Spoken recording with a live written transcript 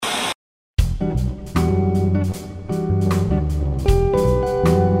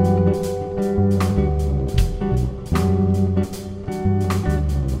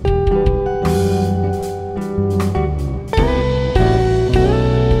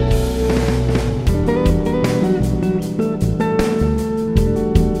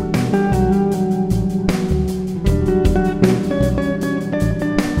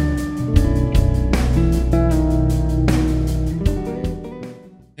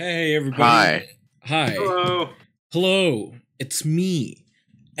Hey everybody. Hi. Hi. Hello. Hello. It's me,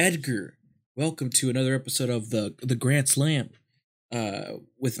 Edgar. Welcome to another episode of the Grand Slam.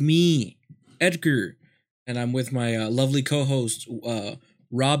 With me, Edgar, and I'm with my lovely co-host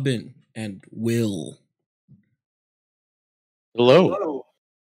Robin and Will. Hello. Hello.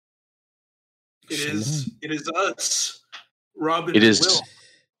 It Shalom. is us, Robin It and is Will.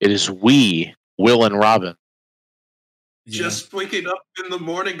 it is we, Will and Robin. Yeah. Just waking up in the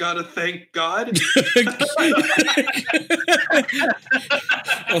morning, gotta thank God.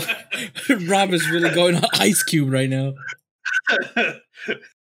 Robin's really going on Ice Cube right now.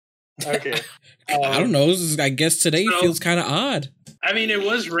 Okay. I don't know. I guess today feels kind of odd. I mean, it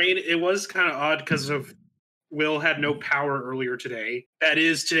was rain. It was kind of odd because of Will had no power earlier today. That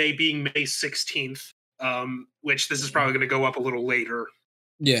is today being May 16th, which this is probably going to go up a little later.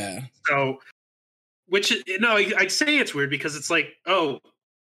 Yeah. So, I'd say it's weird because it's like, oh,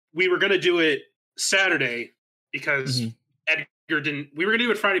 we were going to do it Saturday because Edgar didn't. We were going to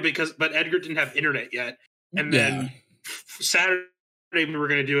do it Friday but Edgar didn't have internet yet, and then Saturday we were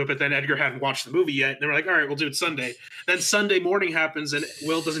going to do it, but then Edgar hadn't watched the movie yet, and they were like, all right, we'll do it Sunday. Then Sunday morning happens, and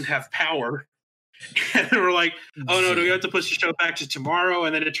Will doesn't have power, and we're like, oh no, do we have to push the show back to tomorrow?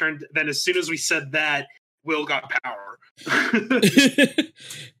 And then then as soon as we said that, Will got power.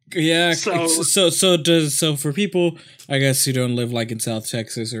 Yeah. So for people, I guess, who don't live like in South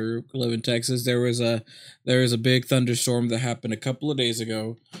Texas or live in Texas, there was a big thunderstorm that happened a couple of days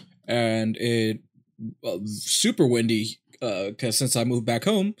ago, and it super windy. Because since I moved back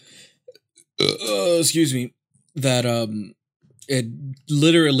home, excuse me, that it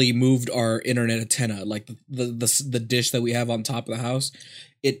literally moved our internet antenna, like the dish that we have on top of the house.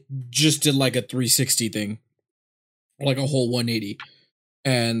 It just did like a 360 thing, like a whole 180.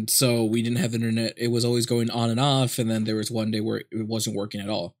 And so we didn't have internet. It was always going on and off. And then there was one day where it wasn't working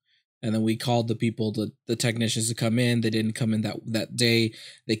at all. And then we called the people, the technicians, to come in. They didn't come in that day.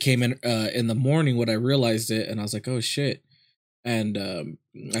 They came in the morning when I realized it. And I was like, oh, shit. And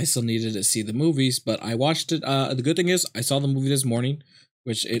I still needed to see the movies. But I watched it. The good thing is I saw the movie this morning,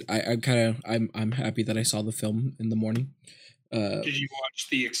 which I'm happy that I saw the film in the morning. Did you watch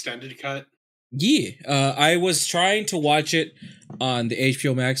the extended cut? Yeah, I was trying to watch it on the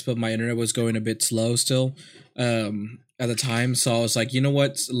HBO Max, but my internet was going a bit slow still at the time. So I was like, you know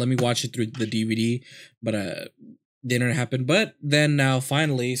what? Let me watch it through the DVD. But the internet happened. But then now,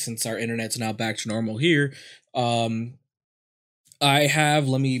 finally, since our internet's now back to normal here, I have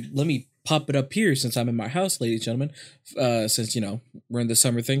let me pop it up here since I'm in my house, ladies and gentlemen. Since we're in the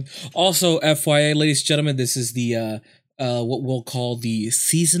summer thing. Also, FYI, ladies and gentlemen, this is the what we'll call the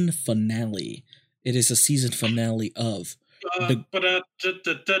season finale. It is a season finale of the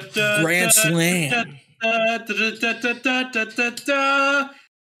Grand Slam.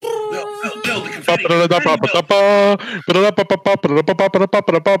 Bill, the confetti.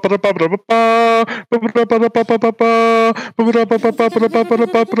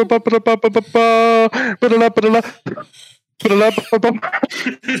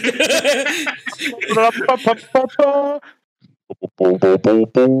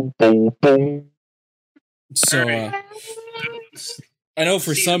 So I know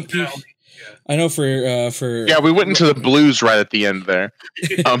for some people, I know for Yeah, we went into the blues right at the end there.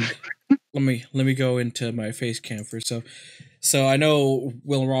 let me go into my face cam first. So I know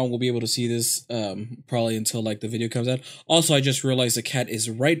Will and Ron will be able to see this probably until like the video comes out. Also, I just realized the cat is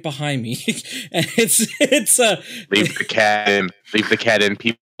right behind me, and it's leave the cat in. Leave the cat in.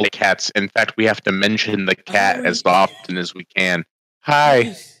 People like cats. In fact, we have to mention the cat as often as we can.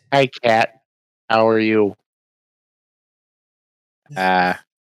 Hi, cat. How are you? Yeah.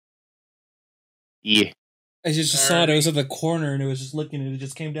 I just saw it. It was at the corner, and it was just looking, and it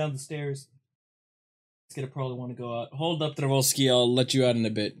just came down the stairs. It's gonna probably want to go out. Hold up, Travolsky. I'll let you out in a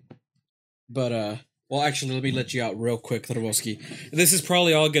bit. But well, actually, let me let you out real quick, Travolsky. This is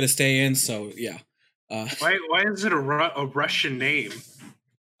probably all gonna stay in, so yeah. Why is it a Russian name?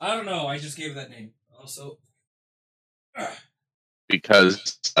 I don't know. I just gave that name. Also,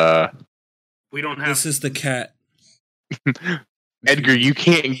 because we don't have. This is the cat. Edgar, you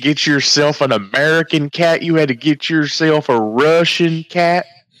can't get yourself an American cat. You had to get yourself a Russian cat.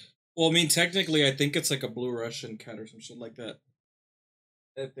 Well, I mean, technically, I think it's like a blue Russian cat or some shit like that.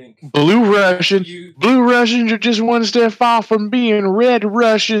 I think. Blue Russians are just one step off from being red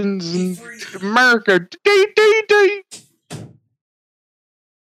Russians in America.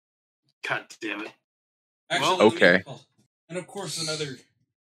 God damn it. Actually, well, okay. And of course, another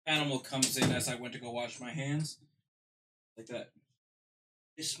animal comes in as I went to go wash my hands. Like that.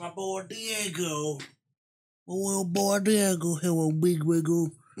 It's my boy Diego. My little boy Diego. Hello, big wiggle.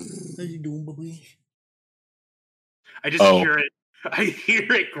 How you doing, baby? I just hear it. I hear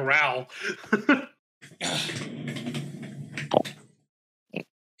it growl.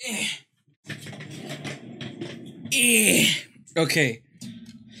 Okay.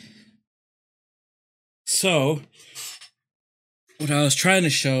 So, what I was trying to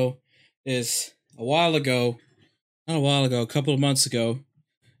show is a couple of months ago.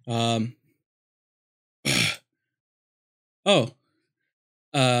 I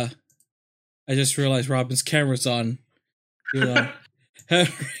just realized Robin's camera's on.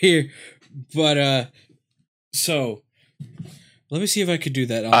 Here, but so let me see if I could do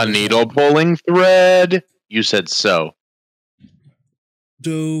that. A needle pulling thread. You said so.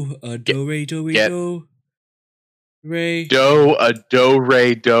 Do re do re do re do a do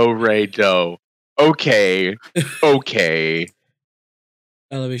re do. Okay.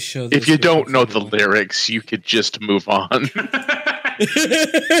 Let me show this. If you don't know the lyrics, you could just move on.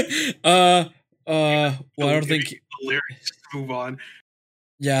 Well, I don't think the lyrics. Move on.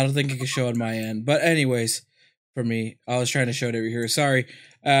 Yeah, I don't think it can show on my end. But anyways, for me, I was trying to show it over here. Sorry.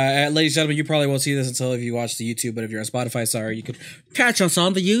 Ladies and gentlemen, you probably won't see this until if you watch the YouTube, but if you're on Spotify, sorry, you could catch us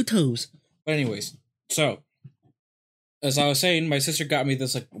on the YouTubes. But anyways, so, as I was saying, my sister got me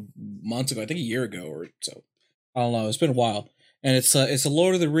this like months ago, I think a year ago or so. I don't know, it's been a while. And it's a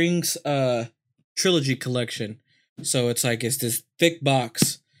Lord of the Rings trilogy collection. So it's this thick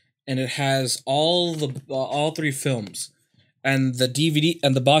box, and it has all 3 films. And the DVD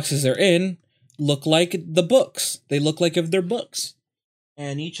and the boxes they're in look like the books. They look like if they're books.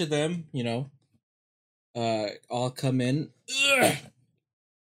 And each of them, all come in. Ugh.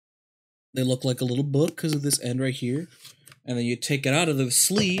 They look like a little book because of this end right here. And then you take it out of the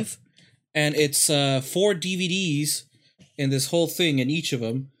sleeve, and it's 4 DVDs in this whole thing in each of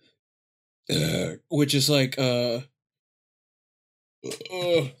them. Which is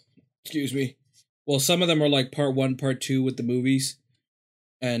excuse me. Well, some of them are like part 1, part 2 with the movies.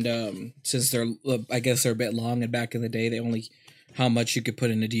 And since they're, I guess they're a bit long, and back in the day, they only how much you could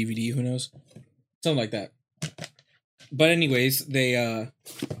put in a DVD, who knows? Something like that. But anyways, they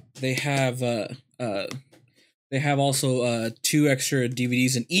have also 2 extra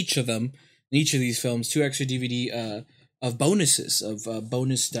DVDs in each of them, in each of these films, 2 extra DVD of bonuses, of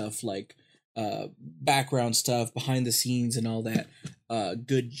bonus stuff, like background stuff, behind the scenes and all that.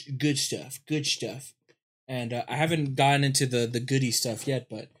 Good stuff. And I haven't gotten into the goodie stuff yet,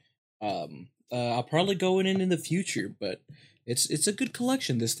 but I'll probably go in the future. But it's a good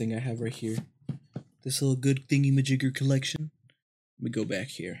collection, this thing I have right here. This little good thingy-majigger collection. Let me go back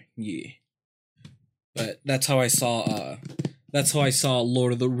here. Yeah. But that's how I saw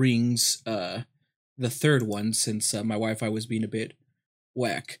Lord of the Rings, the 3rd one, since my Wi-Fi was being a bit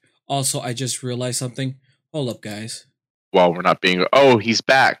whack. Also, I just realized something. Hold up, guys. Well, we're not being... Oh, he's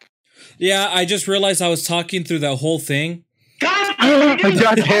back. Yeah, I just realized I was talking through that whole thing. God, I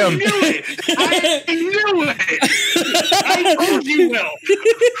got him. I knew it. I told you will.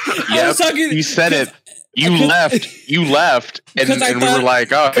 Yep, you said it. You left, and we were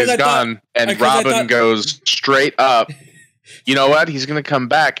like, oh, he's gone. And Robin goes straight up. You know what? He's going to come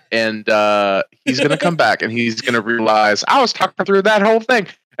back, and he's going to realize I was talking through that whole thing.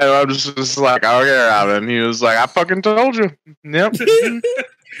 And I was just like, okay, Robin. He was like, I fucking told you. Yep.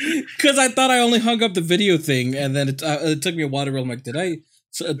 Because I thought I only hung up the video thing, and then it took me a while to realize, I'm like, did I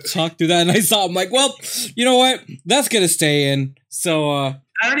talk through that? And I saw, I'm like, well, you know what? That's going to stay in. So, I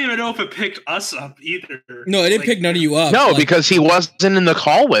don't even know if it picked us up either. No, it didn't pick none of you up. No, because he wasn't in the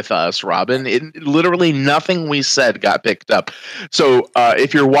call with us, Robin. Literally nothing we said got picked up. So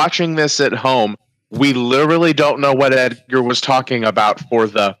if you're watching this at home, we literally don't know what Edgar was talking about for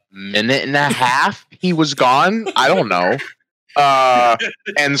the minute and a half he was gone. I don't know.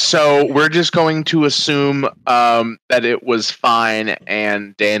 And so we're just going to assume that it was fine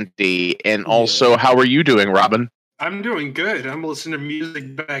and dandy. And also, how are you doing, Robin? I'm doing good. I'm listening to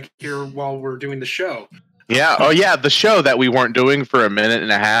music back here while we're doing the show. Yeah. Oh, yeah. The show that we weren't doing for a minute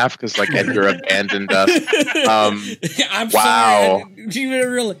and a half because, like, Edgar abandoned us. I'm wow. Sorry.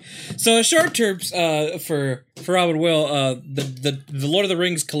 Really. So, short terms for Robin Will, the Lord of the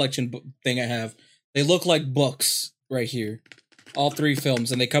Rings collection thing I have, they look like books right here. All 3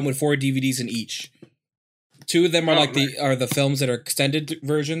 films, and they come with 4 DVDs in each. 2 of them are the films that are extended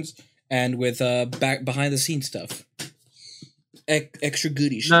versions, and with behind the scenes stuff, extra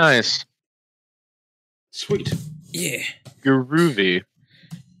goodies. Nice, sweet, yeah, groovy.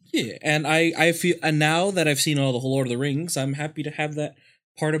 Yeah, and I feel, and now that I've seen all the Lord of the Rings, I'm happy to have that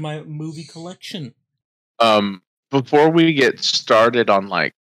part of my movie collection. Before we get started on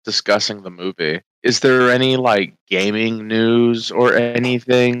like discussing the movie, is there any like gaming news or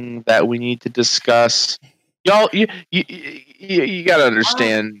anything that we need to discuss? Y'all, you got to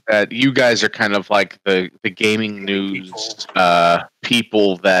understand that you guys are kind of like the gaming news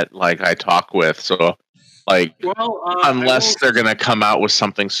people that like I talk with. So like, unless they're gonna come out with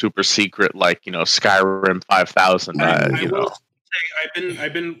something super secret like Skyrim 5000, I will say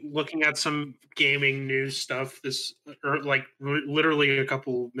I've been looking at some gaming news stuff literally a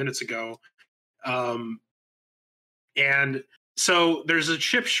couple minutes ago, and so there's a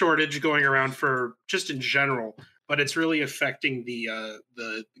chip shortage going around for just in general, but it's really affecting the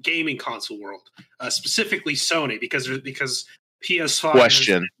gaming console world, specifically Sony, because PS5.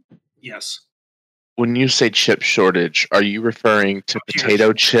 Question. Yes. When you say chip shortage, are you referring to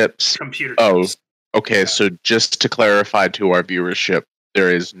potato chips? Computer chips. Okay. Yeah. So just to clarify to our viewership, there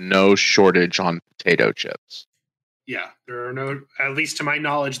is no shortage on potato chips. Yeah, there are no, at least to my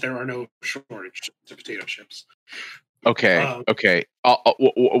knowledge, there are no shortage to potato chips. Okay. Okay.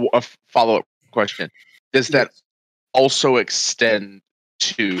 A follow-up question. Does that also extend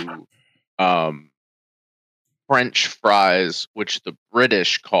to French fries, which the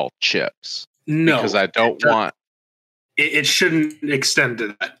British call chips? No, because I don't want. It shouldn't extend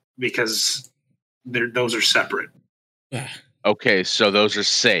to that because those are separate. Okay, so those are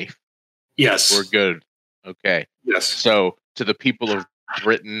safe. Yes, we're good. Okay. Yes. So to the people of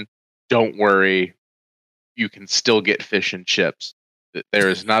Britain, don't worry. You can still get fish and chips. There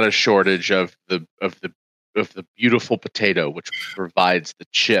is not a shortage of the beautiful potato, which provides the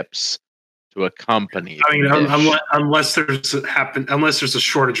chips to accompany. I mean, unless there's a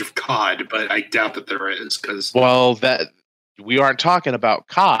shortage of cod, but I doubt that there is, because that we aren't talking about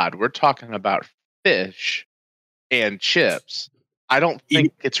cod. We're talking about fish and chips. I don't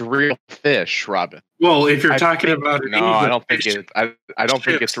think it's real fish, Robin. Well, if you're talking about I don't think I don't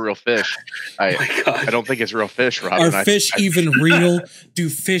think it's real fish. I don't think it's real fish, Robin. Are fish even real? Do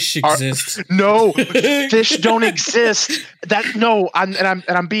fish exist? No, fish don't exist.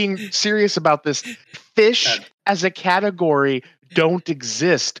 I'm being serious about this. Fish as a category don't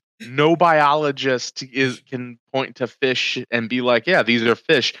exist. No biologist can point to fish and be like, yeah, these are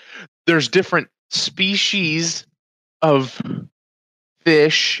fish. There's different species of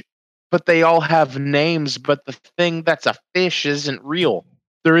fish, but they all have names, but the thing that's a fish isn't real.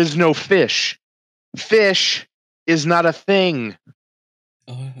 There is no fish. Fish is not a thing.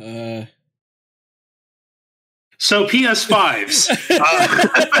 So PS5s.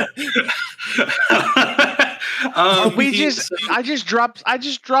 I just dropped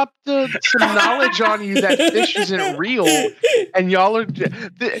some knowledge on you that fish isn't real, and y'all are.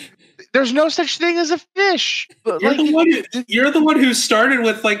 There's no such thing as a fish. You're the one who started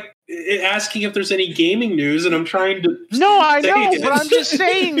with asking if there's any gaming news, and I'm trying to. No, I know, but I'm just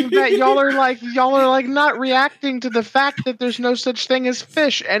saying that y'all are not reacting to the fact that there's no such thing as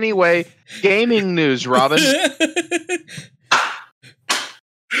fish. Anyway, gaming news, Robin.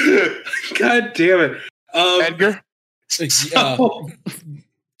 God damn it, Edgar.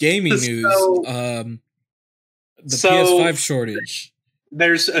 Gaming news. The PS5 shortage.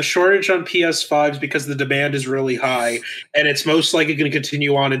 There's a shortage on PS5s because the demand is really high, and it's most likely going to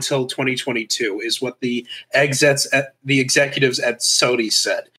continue on until 2022, is what the executives at Sony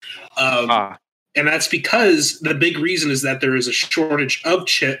said. And that's because the big reason is that there is a shortage of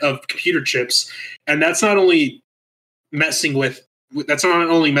computer chips, and that's not only messing with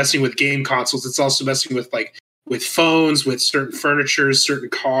game consoles. It's also messing with phones, with certain furniture, certain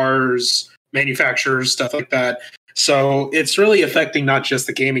cars, manufacturers, stuff like that. So it's really affecting not just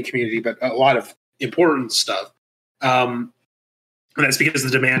the gaming community, but a lot of important stuff. And that's because the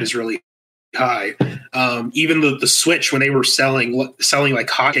demand is really high. Even the Switch, when they were selling like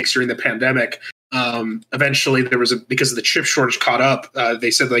hotcakes during the pandemic, eventually because the chip shortage caught up. They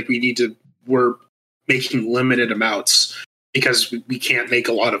said we're making limited amounts because we can't make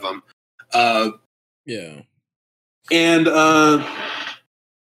a lot of them. Yeah. And there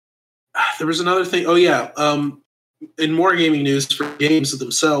was another thing. Oh yeah. In more gaming news for games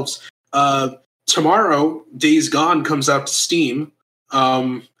themselves, tomorrow Days Gone comes out to Steam.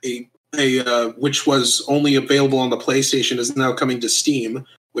 Which was only available on the PlayStation is now coming to Steam,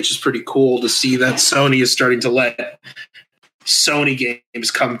 which is pretty cool to see that Sony is starting to let Sony games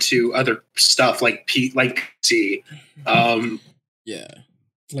come to other stuff like PC. Yeah,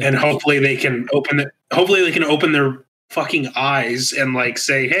 and hopefully they can open their fucking eyes and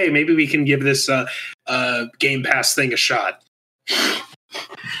say, hey, maybe we can give this Game Pass thing a shot.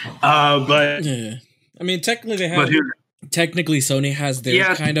 But yeah, I mean, technically they have technically Sony has their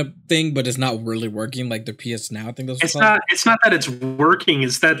Yeah. kind of thing, but it's not really working like the PS Now. I think that's It's not that it's working,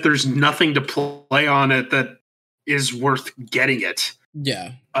 it's that there's nothing to play on it that is worth getting it.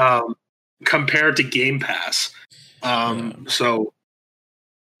 Yeah. Compared to Game Pass. So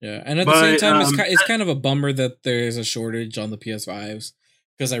yeah, and at the same time, it's kind of a bummer that there is a shortage on the PS5s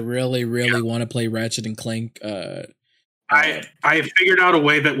because I really want to play Ratchet and Clank. I have figured out a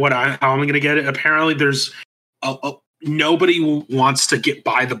way that how I'm going to get it. Apparently, there's nobody wants to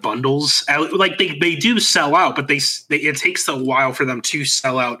buy the bundles. Like they do sell out, but it takes a while for them to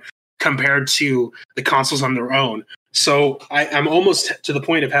sell out compared to the consoles on their own. So I'm almost to the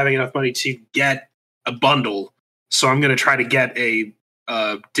point of having enough money to get a bundle. So I'm going to try to get a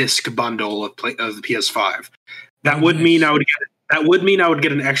disc bundle of the PS5. That would mean I would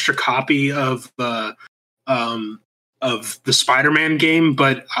get an extra copy of the Spider-Man game,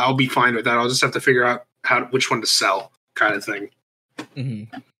 but I'll be fine with that. I'll just have to figure out which one to sell, kind of thing.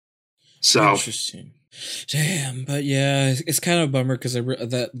 Mm-hmm. So interesting. Damn, but yeah, it's kind of a bummer because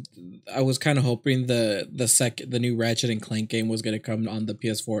I was kind of hoping the new Ratchet and Clank game was going to come on the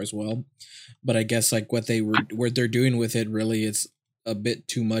PS4 as well, but I guess like what they're doing with it really is a bit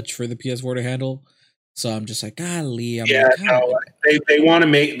too much for the PS4 to handle. So I'm just like, golly. They want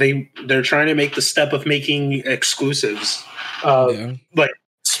to they're trying to make the step of making exclusives, like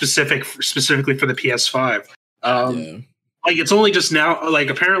specifically for the PS5. Like it's only just now, like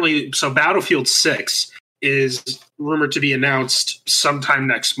apparently, so Battlefield 6 is rumored to be announced sometime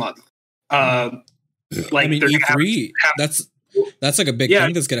next month. Like I mean, E3, that's like a big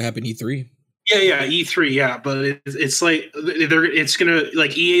thing that's going to happen E3. Yeah, E3, yeah, but it's like it's gonna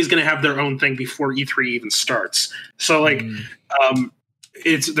like EA is gonna have their own thing before E3 even starts. So like,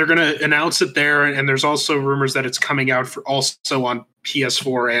 they're gonna announce it there, and there's also rumors that it's coming out also on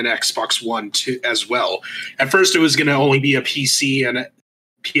PS4 and Xbox One too as well. At first, it was gonna only be a PC and a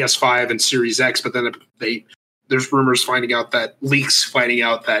PS5 and Series X, but then there's rumors leaks finding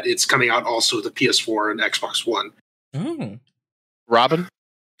out that it's coming out also with the PS4 and Xbox One. Oh, Robin.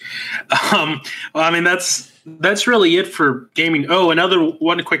 Well, I mean that's really it for gaming. Oh,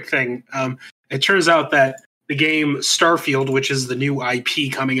 one quick thing. It turns out that the game Starfield, which is the new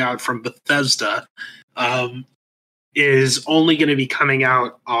IP coming out from Bethesda, is only going to be coming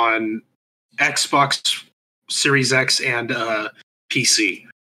out on Xbox Series X and PC.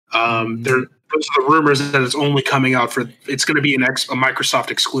 Those are the rumors that it's only coming out it's going to be a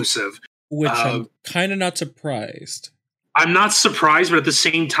Microsoft exclusive. Which I'm kind of not surprised. I'm not surprised, but at the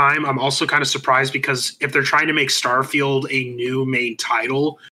same time, I'm also kind of surprised because if they're trying to make Starfield a new main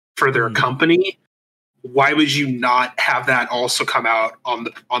title for their company, why would you not have that also come out on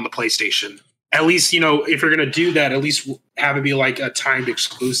the PlayStation? At least, if you're going to do that, at least have it be like a timed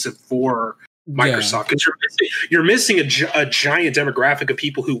exclusive for Microsoft. Because you're missing a giant demographic of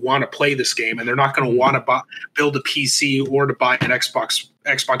people who want to play this game, and they're not going to want to build a PC or to buy an Xbox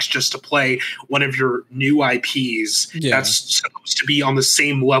just to play one of your new IPs that's supposed to be on the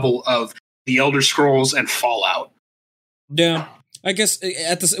same level of The Elder Scrolls and Fallout. Yeah, I guess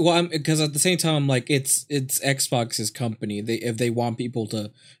because at the same time, I'm like, it's Xbox's company. If they want people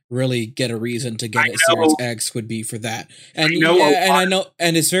to really get a reason to get Series X would be for that. And I know,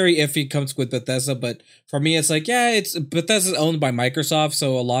 and it's very iffy comes with Bethesda, but for me, it's like, it's Bethesda's owned by Microsoft,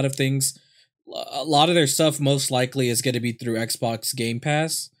 so a lot of their stuff most likely is going to be through Xbox Game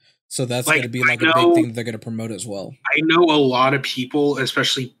Pass. So that's going to be like a big thing they're going to promote as well. I know a lot of people,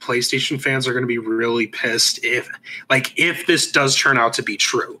 especially PlayStation fans, are going to be really pissed if this does turn out to be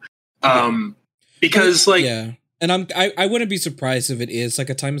true. Because and I wouldn't be surprised if it is like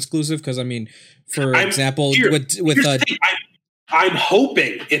a time exclusive because I mean, for example, I'm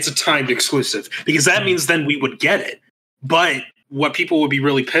hoping it's a timed exclusive because that means then we would get it. But what people would be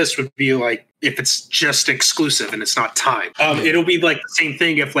really pissed would be like if it's just exclusive and it's not timed. It'll be like the same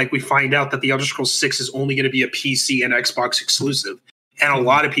thing if like we find out that the Elder Scrolls 6 is only going to be a PC and Xbox exclusive, and a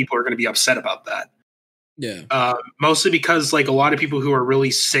lot of people are going to be upset about that. Yeah, mostly because like a lot of people who are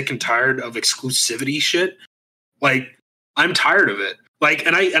really sick and tired of exclusivity shit. Like, I'm tired of it. Like,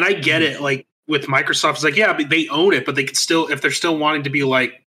 and I get it. Like with Microsoft, it's like, yeah, they own it, but they could still, if they're still wanting to be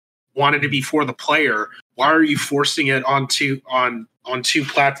for the player, why are you forcing it on two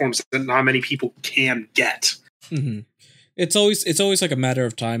platforms that not many people can get? Mm-hmm. It's always like a matter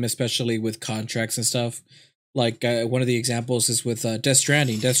of time, especially with contracts and stuff. Like one of the examples is with Death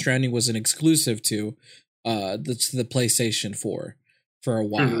Stranding. Death Stranding was an exclusive to the PlayStation 4. For a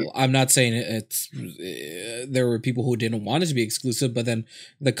while. Mm-hmm. I'm not saying there were people who didn't want it to be exclusive, but then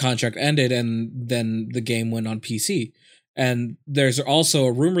the contract ended and then the game went on PC. And there's also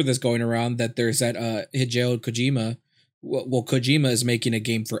a rumor that's going around that there's that Hideo Kojima well, Kojima is making a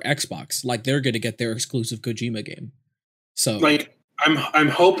game for Xbox. Like they're going to get their exclusive Kojima game. So like I'm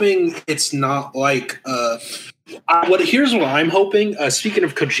hoping it's not like here's what I'm hoping. Speaking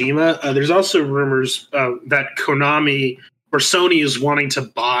of Kojima, there's also rumors that Konami or Sony is wanting to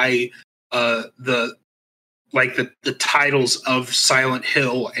buy the titles of Silent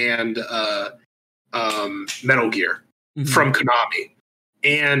Hill and Metal Gear from Konami.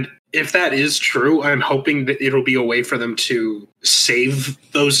 And if that is true, I'm hoping that it'll be a way for them to save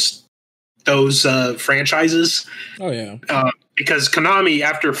those franchises. Oh yeah. Because Konami,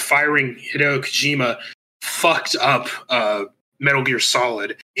 after firing Hideo Kojima, fucked up Metal Gear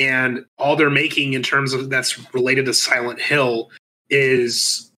Solid, and all they're making in terms of that's related to Silent Hill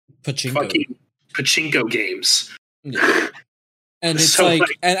is fucking pachinko games. Yeah. And it's and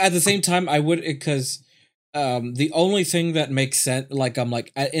at the same time, I would, because the only thing that makes sense, like I'm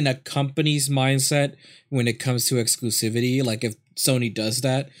like in a company's mindset when it comes to exclusivity, like if Sony does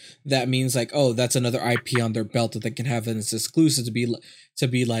that, that means like, oh, that's another IP on their belt that they can have as exclusive to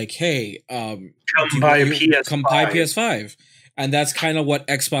be like, hey, come buy PS5. And that's kind of what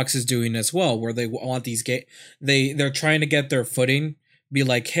Xbox is doing as well, where they want these they're trying to get their footing, be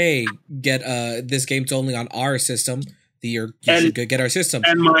like, hey, get this game's only on our system. You should get our system.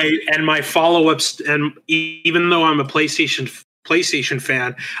 And my follow-ups, and even though I'm a PlayStation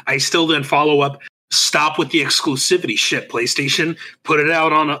fan, I still then follow up. Stop with the exclusivity shit, PlayStation. Put it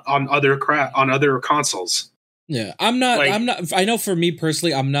out on other consoles. Yeah, I'm not. I know for me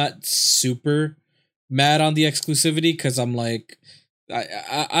personally, I'm not super mad on the exclusivity because I'm like,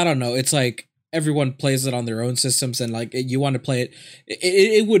 I don't know. It's like everyone plays it on their own systems, and like you want to play it.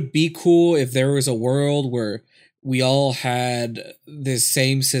 It would be cool if there was a world where we all had the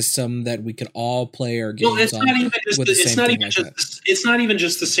same system that we could all play our games it's not even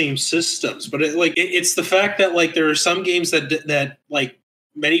just the same systems, but it's the fact that like there are some games that like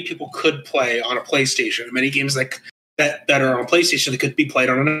many people could play on a PlayStation, and many games that are on a PlayStation that could be played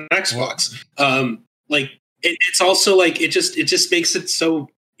on an Xbox. It's also like it just makes it so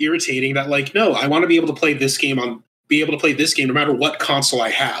irritating that like, no, I want to be able to play this game no matter what console I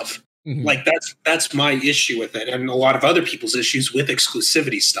have. Mm-hmm. Like that's my issue with it, and a lot of other people's issues with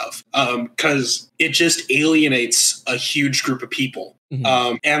exclusivity stuff, because it just alienates a huge group of people.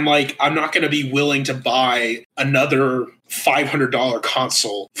 Mm-hmm. And like I'm not going to be willing to buy another $500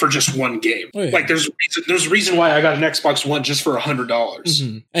 console for just one game. Oh, yeah. Like there's a reason why I got an Xbox One just for $100.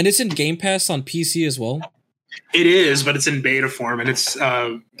 Mm-hmm. And it's in Game Pass on PC as well. It is, but it's in beta form, and it's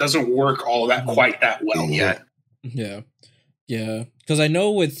doesn't work all that quite that well yet. Yeah, because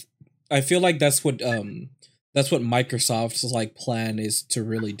I feel like that's what Microsoft's like plan is to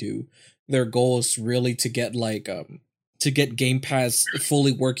really do. Their goal is really to get Game Pass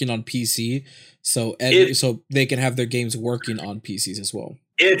fully working on PC, so they can have their games working on PCs as well.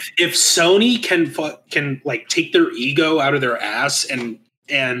 If Sony can like take their ego out of their ass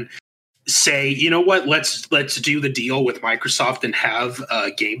and say, you know what, let's do the deal with Microsoft and have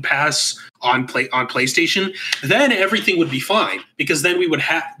Game Pass on PlayStation, then everything would be fine, because then we would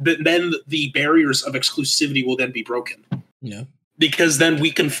have then the barriers of exclusivity will then be broken. Yeah, because then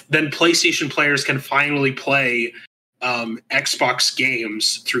PlayStation players can finally play Xbox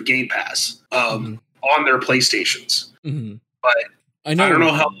games through Game Pass on their PlayStations. Mm-hmm. But I don't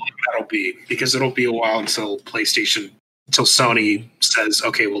know how long that'll be, because it'll be a while until Sony says,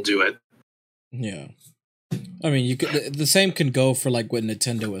 okay, we'll do it. Yeah, I mean, the same can go for like with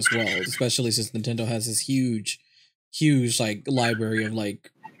Nintendo as well, especially since Nintendo has this huge like library of like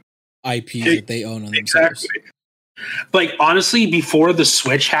IPs that they own on themselves. Like honestly, before the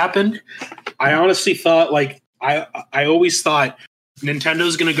Switch happened, I honestly thought like I always thought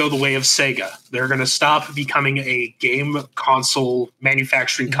Nintendo's going to go the way of Sega. They're going to stop becoming a game console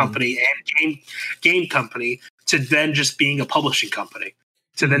manufacturing company and game company to then just being a publishing company,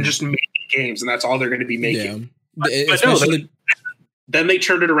 to then just making games, and that's all they're going to be making. Yeah. But no, then they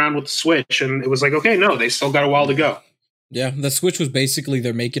turned it around with the Switch, and it was like, okay, no, they still got a while to go. Yeah, the Switch was basically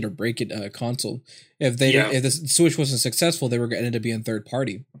their make it or break it console. If the Switch wasn't successful, they were going to end up being third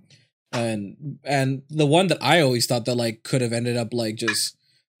party. And the one that I always thought that like could have ended up like just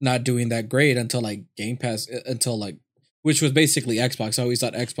not doing that great until like Game Pass, which was basically Xbox. I always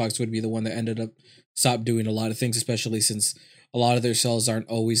thought Xbox would be the one that ended up stopped doing a lot of things, especially since a lot of their sales aren't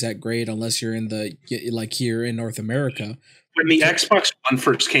always that great unless you're in here in North America. When the Xbox One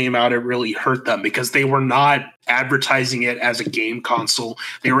first came out, it really hurt them because they were not advertising it as a game console.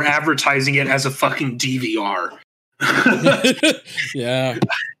 They were advertising it as a fucking DVR. Yeah.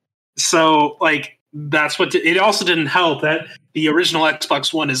 So, like, that's what it also didn't help that the original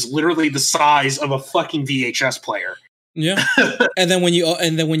Xbox One is literally the size of a fucking VHS player. Yeah, and then when you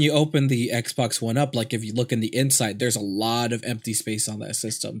open the Xbox One up, like if you look in the inside, there's a lot of empty space on that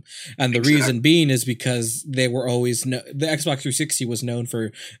system, and the reason being is because they were always the Xbox 360 was known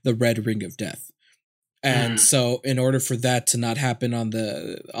for the red ring of death, and so in order for that to not happen on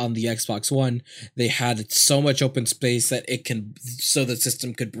the Xbox One, they had so much open space that so the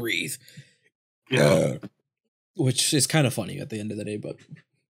system could breathe. Yeah, which is kind of funny at the end of the day, but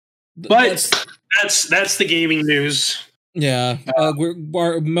that's the gaming news. Yeah,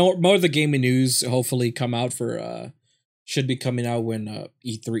 we're more of the gaming news. Hopefully, come out for should be coming out when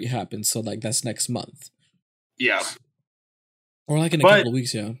E3 happens. So like that's next month. Yeah, or like in a couple of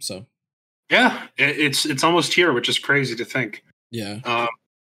weeks. Yeah, so yeah, it's almost here, which is crazy to think. Yeah,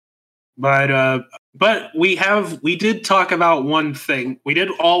 but we did talk about one thing. We did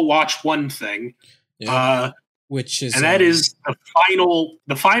all watch one thing. Yeah. Which is, and that is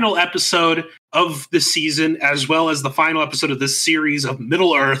the final episode of the season, as well as the final episode of this series of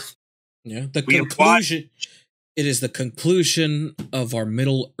Middle Earth. Yeah, the conclusion. It is the conclusion of our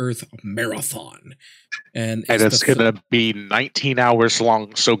Middle Earth marathon, and it's going to be 19 hours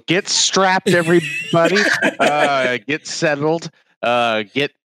long. So get strapped, everybody. Get settled.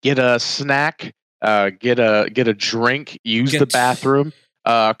 Get a snack. Get a drink. Use the bathroom.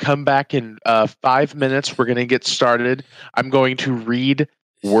 Come back in 5 minutes. We're going to get started. I'm going to read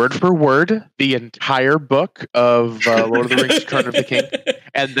word for word the entire book of Lord of the Rings: Return of the King,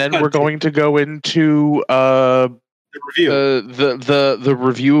 and then we're going to go into the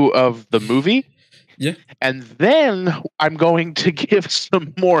review of the movie. Yeah, and then I'm going to give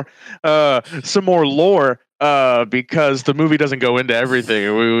some more lore. Because the movie doesn't go into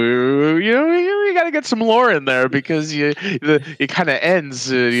everything. We got to get some lore in there because it kind of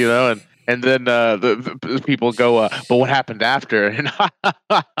ends, and then the people go, but what happened after? And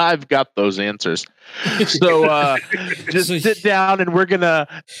I've got those answers. So just sit down and we're gonna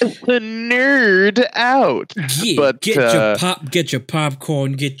nerd out. Yeah, get your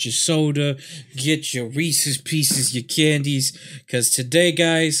popcorn, get your soda, get your Reese's Pieces, your candies, because today,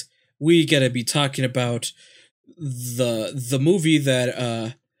 guys, we gotta be talking about the movie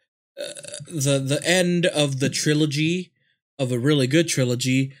that the end of the trilogy, of a really good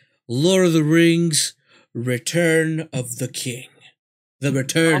trilogy, Lord of the Rings: Return of the King. The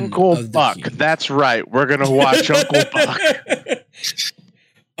Return Uncle of Buck. the King. That's right. We're gonna watch Uncle Buck.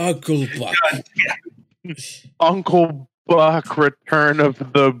 Uncle Buck. Uncle Buck: Return of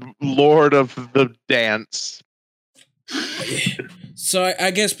the Lord of the Dance. So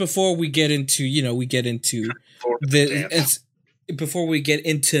I guess before we get into, we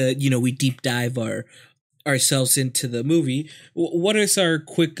deep dive ourselves into the movie. What is our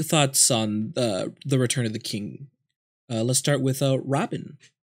quick thoughts on the Return of the King? Let's start with Robin.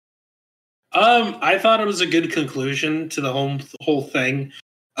 I thought it was a good conclusion to the whole thing.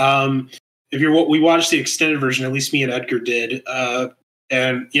 We watched the extended version, at least me and Edgar did,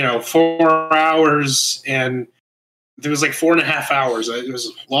 and 4 hours, and it was like 4.5 hours. It was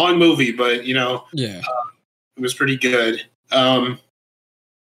a long movie, but it was pretty good. I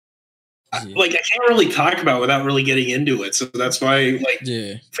can't really talk about it without really getting into it, so that's why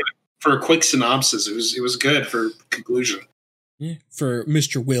for a quick synopsis, it was good for conclusion. Yeah, for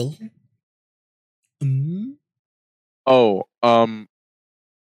Mr. Will.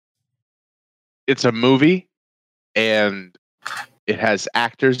 It's a movie, and it has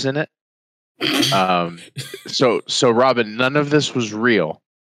actors in it. So Robin, none of this was real.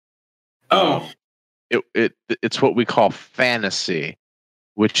 It's what we call fantasy,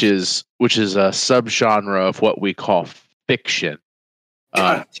 which is a subgenre of what we call fiction,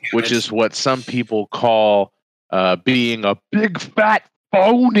 which is what some people call being a big fat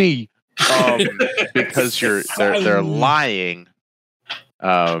phony, because they're lying.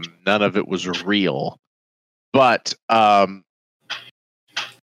 None of it was real, but I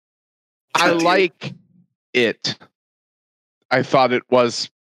like it. I thought it was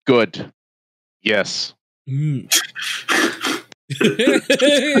good. Yes. I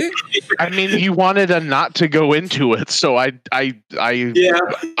mean, you wanted not to go into it, so I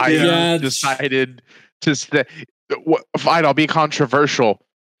decided to say, fine, I'll be controversial.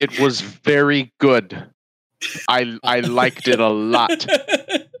 It was very good. I liked it a lot.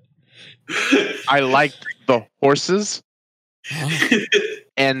 I liked the horses.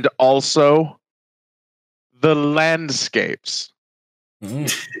 And also the landscapes,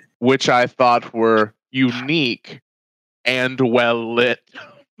 which I thought were unique and well lit.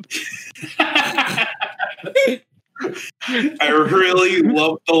 I really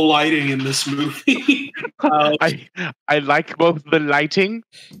love the lighting in this movie. I like both the lighting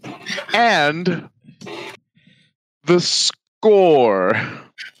and The score.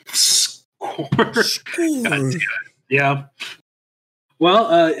 Score. Yeah.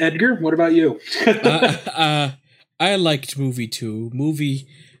 Well, Edgar, what about you? I liked movie 2. Movie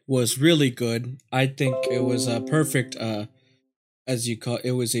was really good. I think it was a perfect, as you call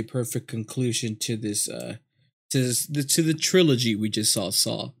it, was a perfect conclusion to this, to the trilogy we just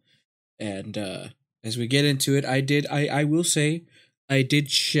saw. And as we get into it, I will say, I did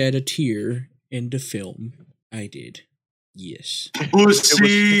shed a tear in the film. I did. Yes.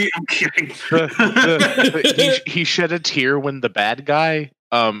 Pussy. I'm kidding. He shed a tear when the bad guy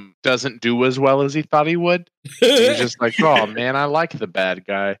doesn't do as well as he thought he would. He's just like, oh man, I like the bad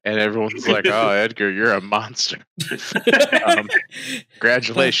guy, and everyone's like, oh Edgar, you're a monster.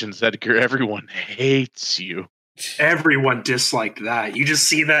 Congratulations, Edgar. Everyone hates you. Everyone disliked that. You just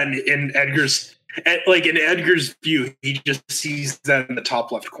see that in Edgar's, like in Edgar's view, he just sees that in the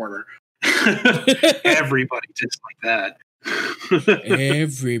top left corner. Everybody disliked that.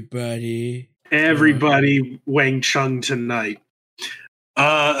 Everybody Wang Chung tonight.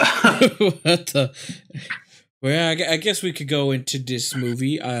 What the? Well, I guess we could go into this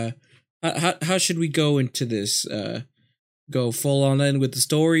movie. How should we go into this? Go full on in with the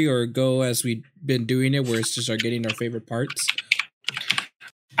story, or go as we've been doing it, where it's just our getting our favorite parts?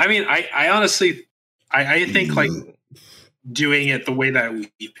 I mean, I honestly, I think like doing it the way that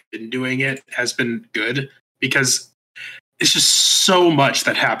we've been doing it has been good, because it's just so much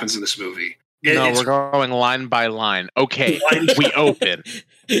that happens in this movie. We're going line by line. Okay, we open.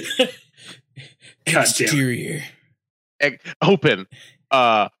 Exterior. Open.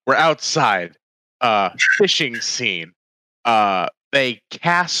 We're outside. Fishing scene. They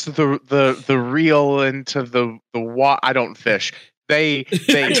cast the reel into the water. I don't fish. They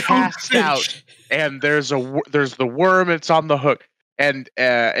cast out, and there's the worm. It's on the hook, and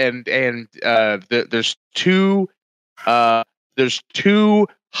there's two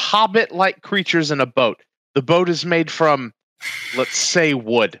hobbit-like creatures in a boat. The boat is made from, let's say,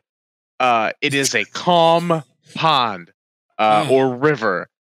 wood. It is a calm pond or river,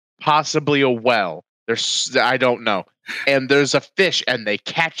 possibly a well. I don't know. And there's a fish, and they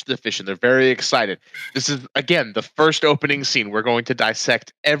catch the fish, and they're very excited. This is, again, the first opening scene. We're going to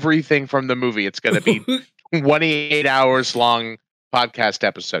dissect everything from the movie. It's going to be 28 hours long podcast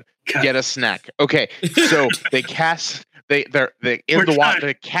episode. Get a snack. Okay, so they cast. They're in the water.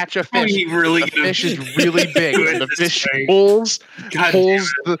 They catch a fish. The fish is really big. And the fish pulls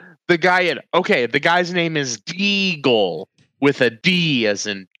the guy in. Okay, the guy's name is Deagle, with a D as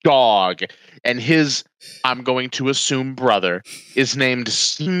in dog, and his, I'm going to assume, brother is named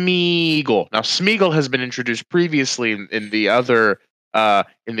Smeagol. Now, Smeagol has been introduced previously in the other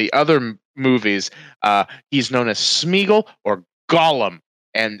movies. He's known as Smeagol or Gollum.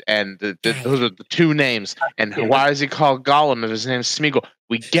 And those are the two names. And why is he called Gollum if his name's Smeagol?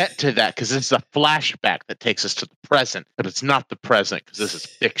 We get to that because it's a flashback that takes us to the present, but it's not the present because this is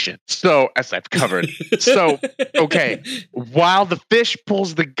fiction. So, as I've covered. So, okay, while the fish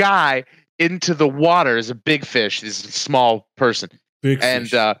pulls the guy into the water, is a big fish. He's a small person. Big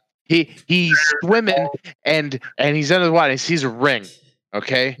fish. And he's swimming and he's under the water. And he sees a ring.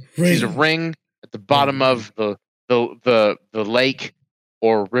 Okay? He sees a ring at the bottom of the lake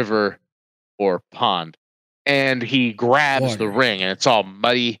or river or pond, and he grabs the ring, and it's all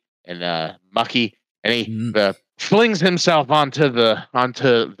muddy and mucky, and he flings himself onto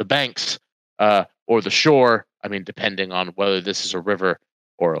the banks or the shore. I mean, depending on whether this is a river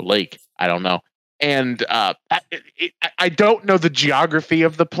or a lake, I don't know. And I don't know the geography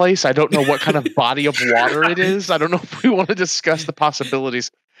of the place. I don't know what kind of body of water it is. I don't know if we want to discuss the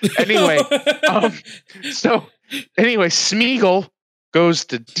possibilities. Anyway, Smeagol goes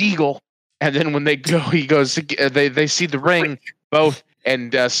to Deagle, and then when they go, he goes. They see the ring both,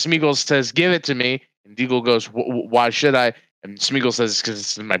 and Smeagol says, "Give it to me." And Deagle goes, "Why should I?" And Smeagol says, "Because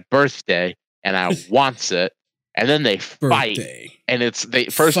it's my birthday, and I wants it." And then they fight, and it's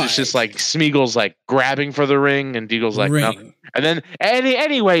just like Smeagol's like grabbing for the ring, and Deagle's like no. And then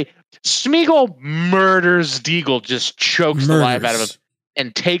anyway, Smeagol murders Deagle, just chokes the life out of him,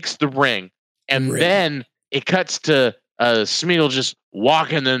 and takes the ring. And then it cuts to Smeagol just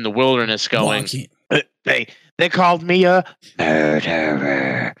walking in the wilderness, going, "They called me a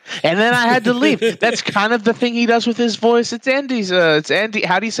murderer," and then I had to leave. That's kind of the thing he does with his voice. It's Andy's. It's Andy.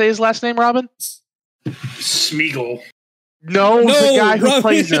 How do you say his last name, Robin? Smeagol. No, the guy who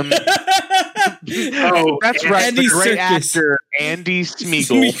plays him. That's right. Andy the great Serkis. actor Andy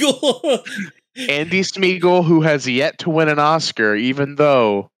Smeagol. Andy Smeagol, who has yet to win an Oscar, even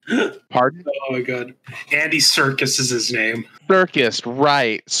though. Pardon? Oh my god. Andy Serkis is his name. Serkis,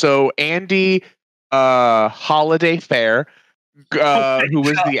 right. So Andy holiday fair, who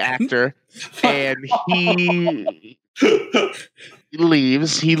was the actor, and he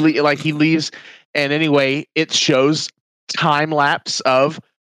leaves. He leaves, and anyway, it shows time lapse of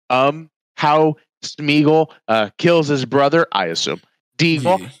how Smeagol kills his brother. I assume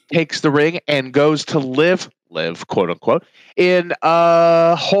Deagle takes the ring and goes to live, quote unquote, in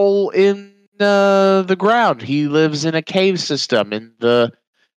a hole in the ground. He lives in a cave system in the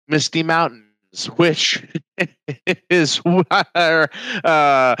Misty Mountains, which is where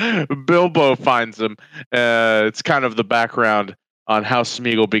Bilbo finds him. It's kind of the background on how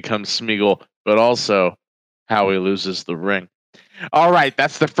Smeagol becomes Smeagol, but also how he loses the ring. All right,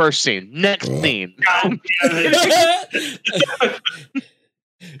 that's the first scene. Next scene.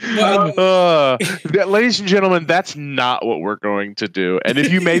 Ladies and gentlemen, that's not what we're going to do. And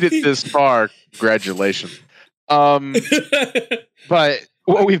if you made it this far, congratulations. But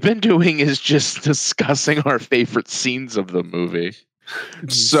what we've been doing is just discussing our favorite scenes of the movie.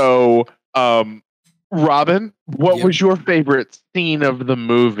 So, Robin, what was your favorite scene of the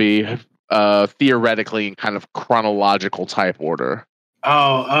movie, theoretically in kind of chronological type order?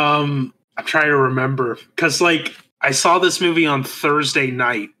 I'm trying to remember because I saw this movie on Thursday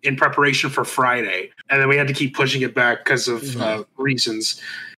night in preparation for Friday, and then we had to keep pushing it back because of reasons.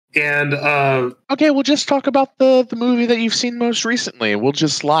 And okay, we'll just talk about the movie that you've seen most recently. We'll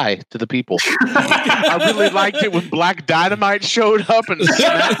just lie to the people. I really liked it when Black Dynamite showed up and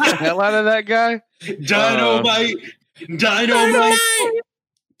smacked the hell out of that guy. Dynamite.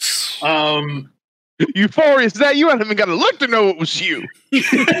 Euphoria, is that you? I haven't even got to look to know it was you.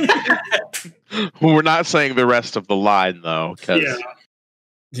 We're not saying the rest of the line though, because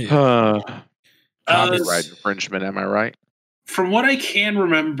copyright infringement. Am I right? From what I can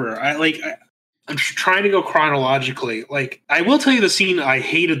remember, I'm trying to go chronologically. I will tell you the scene I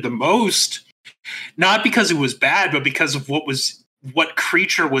hated the most, not because it was bad, but because of what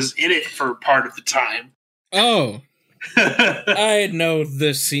creature was in it for part of the time. Oh, I know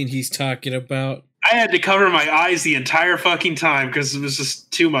the scene he's talking about. I had to cover my eyes the entire fucking time because it was just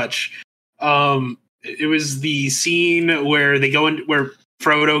too much. It was the scene where they go in, where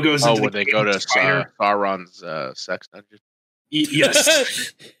Frodo goes into when they go to Sauron's sex dungeon.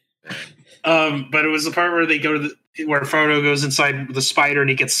 Yes. But it was the part where they go to where Frodo goes inside the spider and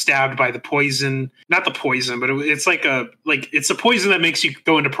he gets stabbed by the poison. Not the poison, but it's it's a poison that makes you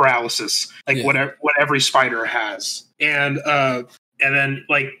go into paralysis, what every spider has. And then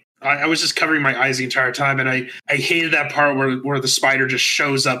I was just covering my eyes the entire time, and I hated that part where the spider just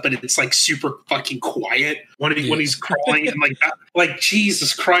shows up, but it's super fucking quiet when he's crawling and that.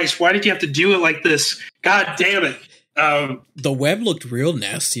 Jesus Christ, why did you have to do it like this? God damn it. The web looked real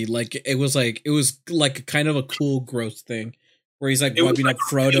nasty. It was like kind of a cool, gross thing where he's webbing up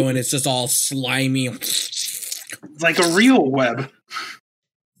Frodo, and it's just all slimy. It's like a real web.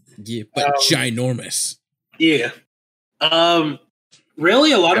 Yeah, but ginormous. Yeah.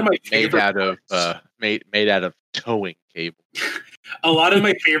 Really, a lot of my favorite made out of towing cable. A lot of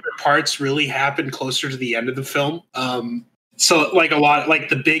my favorite parts really happened closer to the end of the film. So a lot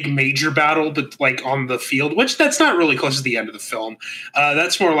the big major battle, but on the field, which that's not really close to the end of the film.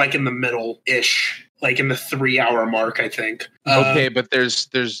 That's more in the middle-ish, in the 3-hour mark, I think. Okay, but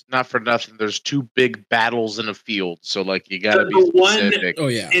there's not for nothing. There's two big battles in a field, so you gotta be specific. Oh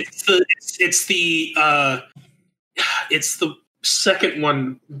yeah, it's the second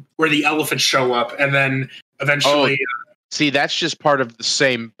one where the elephants show up, and then eventually. See, that's just part of the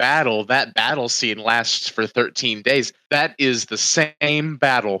same battle. That battle scene lasts for 13 days. That is the same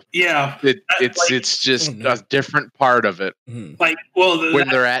battle. Yeah. It's just a different part of it. Mm-hmm. When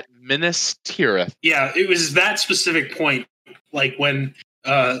they're at Minas Tirith. Yeah, it was that specific point. When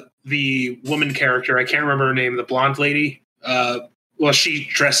the woman character, I can't remember her name, the blonde lady, she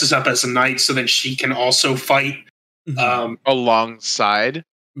dresses up as a knight so then she can also fight. Alongside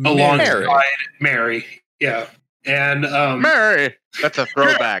Mary. Yeah. And Mary, that's a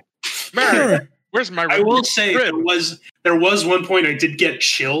throwback. Mary, where's my? I will say there was one point I did get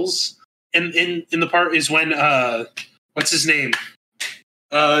chills, and in the part is when what's his name,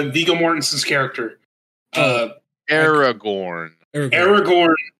 Viggo Mortensen's character, Aragorn.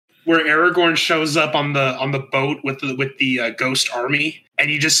 Where Aragorn shows up on the boat with the ghost army, and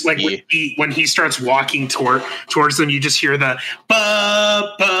you just when he starts walking towards them, you just hear the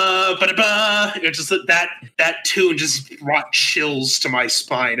ba ba ba ba. It's just that tune just brought chills to my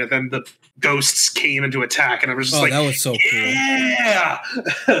spine, and then the ghosts came into attack, and I was just that was so cool. Yeah,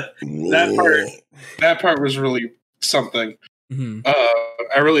 that part was really something. Mm-hmm.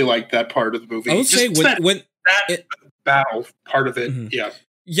 I really liked that part of the movie. I would say when battle part of it, mm-hmm. Yeah.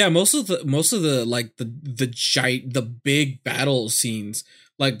 Yeah, most of the like the big battle scenes,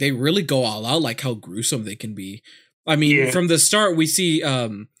 like they really go all out, like how gruesome they can be. I mean, from the start we see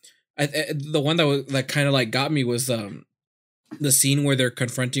the one that kind of like got me was the scene where they're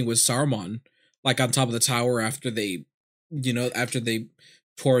confronting with Saruman, like on top of the tower after they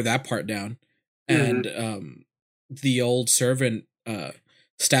tore that part down, and the old servant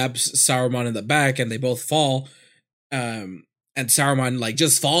stabs Saruman in the back, and they both fall. And Saruman like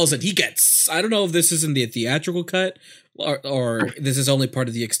just falls, and he gets, I don't know if this is in the theatrical cut or this is only part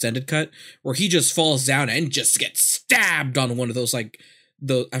of the extended cut, where he just falls down and just gets stabbed on one of those, like,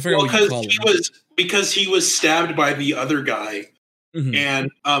 I forget what you call them. Because he was stabbed by the other guy.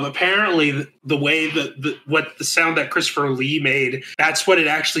 And apparently the way what the sound that Christopher Lee made, that's what it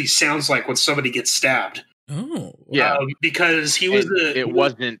actually sounds like when somebody gets stabbed. Oh, yeah, because he was it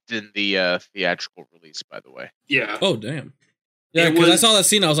wasn't in the theatrical release, by the way. Yeah. Oh, damn. Yeah, because I saw that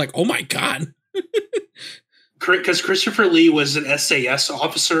scene, I was like, oh my god. Because Christopher Lee was an SAS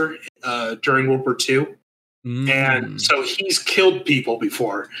officer during World War II. And so he's killed people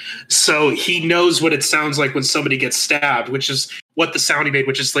before. So he knows what it sounds like when somebody gets stabbed, which is what the sound he made,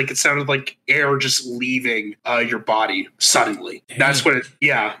 which is like, it sounded like air just leaving your body suddenly. Damn. That's what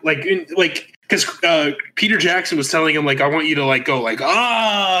because Peter Jackson was telling him, like, I want you to like go like,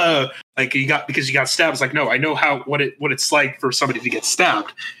 like because you got stabbed. It's like, no, I know what it's like for somebody to get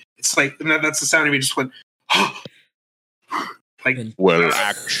stabbed. It's like, and that's the sound of me just went, like, well,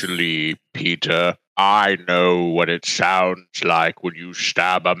 actually, Peter, I know what it sounds like when you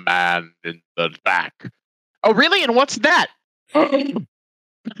stab a man in the back. Oh, really? And what's that? I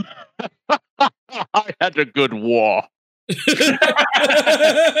had a good war.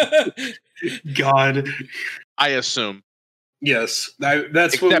 God, I assume. Yes,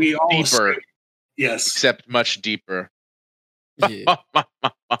 that's except what we all deeper. Say. Yes, except much deeper. Yeah.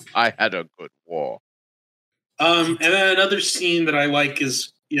 I had a good war. And then another scene that I like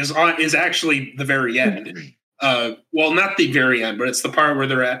is actually the very end. Well, not the very end, but it's the part where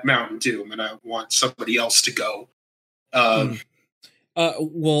they're at Mountain Doom, and I want somebody else to go.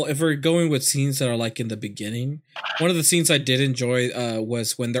 Well, if we're going with scenes that are like in the beginning, one of the scenes I did enjoy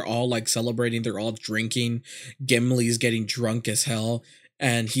was when they're all like celebrating, they're all drinking. Gimli's getting drunk as hell,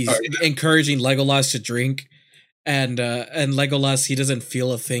 and he's encouraging Legolas to drink. And Legolas, he doesn't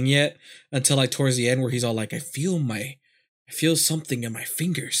feel a thing yet until like towards the end, where he's all like, I feel something in my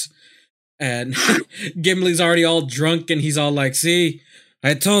fingers. And Gimli's already all drunk, and he's all like, see,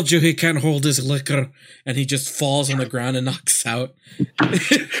 I told you he can't hold his liquor. And he just falls on the ground and knocks out.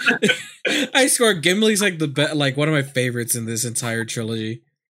 I swear, Gimli's like like one of my favorites in this entire trilogy.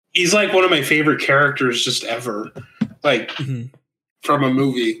 He's like one of my favorite characters just ever, like from a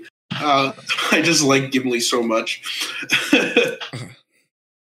movie. I just like Gimli so much. That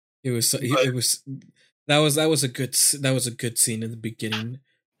was a good scene in the beginning.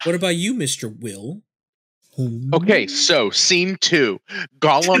 What about you, Mr. Will? Okay, so scene 2,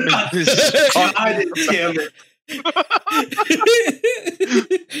 Gollum is God damn it.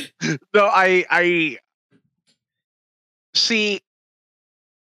 No, I see.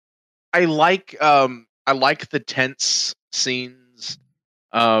 I like the tense scenes,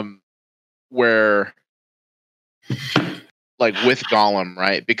 where, like, with Gollum,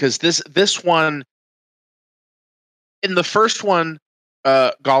 right? Because this one, in the first one,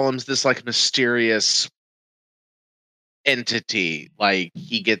 Gollum's this like mysterious entity. Like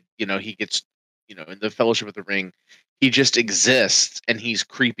he gets in the Fellowship of the Ring, he just exists, and he's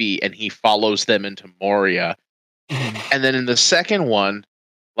creepy, and he follows them into Moria. And then in the second one,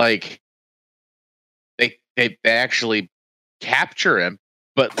 like they actually capture him,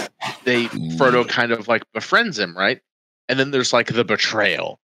 but Frodo kind of like befriends him, right? And then there's like the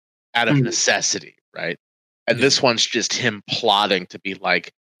betrayal out of necessity, right? And this one's just him plotting to be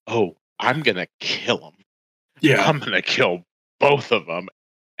like, oh, I'm gonna kill him. Yeah, I'm gonna kill both of them,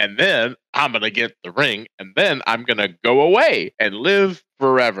 and then I'm gonna get the ring, and then I'm gonna go away and live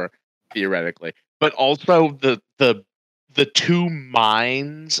forever, theoretically. But also the two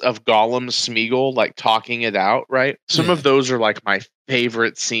minds of Gollum, Smeagol, like talking it out, right? Some of those are like my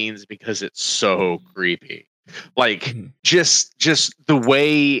favorite scenes because it's so creepy. Like just the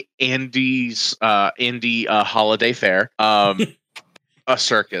way Andy holiday fair, a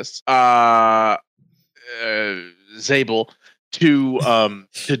circus, Zabel to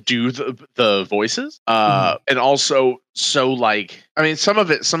do the voices, and also so like, I mean, some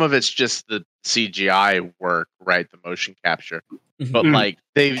of it's just the CGI work, right? The motion capture, but like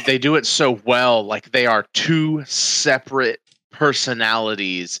they do it so well. Like they are two separate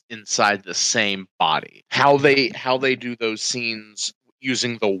personalities inside the same body. How they do those scenes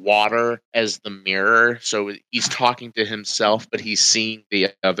using the water as the mirror. So he's talking to himself, but he's seeing the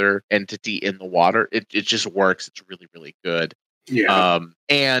other entity in the water. It just works. It's really, really good. Yeah.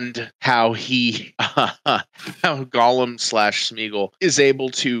 And how how Gollum / Smeagol is able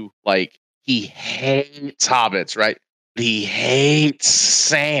to, like, he hates hobbits, right? He hates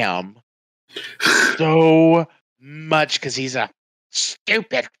Sam so much because he's a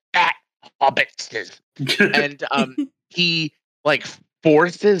stupid fat hobbit. And he like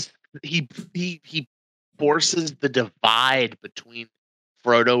forces he forces the divide between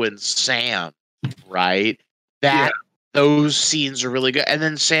Frodo and Sam, right? Those scenes are really good. And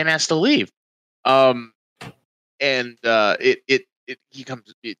then Sam has to leave. Spoiler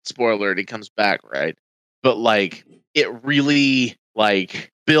alert, he comes back, right? But like it really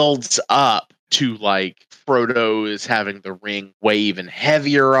like builds up to like Frodo is having the ring weigh even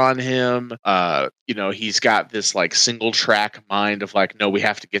heavier on him. He's got this like single track mind of like, no, we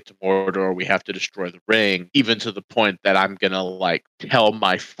have to get to Mordor, we have to destroy the ring, even to the point that I'm gonna like tell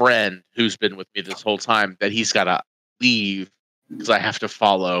my friend who's been with me this whole time that he's gotta leave because I have to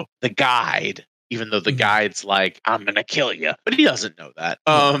follow the guide, even though the guide's like, I'm gonna kill you, but he doesn't know that.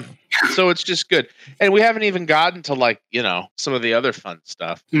 So it's just good. And we haven't even gotten to like, some of the other fun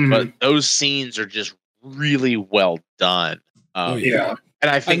stuff, but those scenes are just really well done. And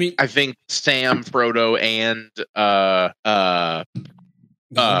I think Sam, Frodo, and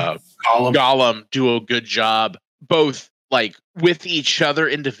Gollum do a good job, both like with each other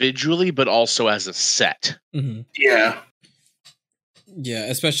individually, but also as a set. Mm-hmm. Yeah,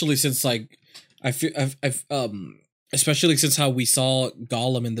 especially since like especially since how we saw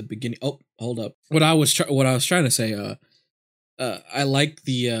Gollum in the beginning. Oh, hold up. What I was trying to say. I like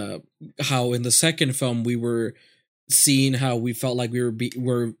the how in the second film we were seeing how we felt like we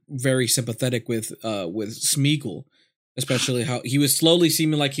were very sympathetic with Smeagol, especially how he was slowly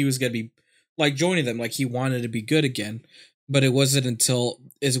seeming like he was gonna be like joining them, like he wanted to be good again. But it wasn't until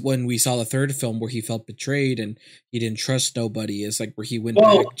when we saw the third film where he felt betrayed and he didn't trust nobody. It's like where he went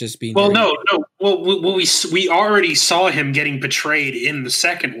back just being. No. Well, we already saw him getting betrayed in the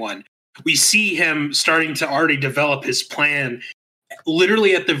second one. We see him starting to already develop his plan,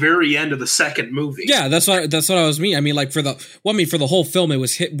 literally at the very end of the second movie. Yeah, that's what I was meaning. I mean, like for the whole film, it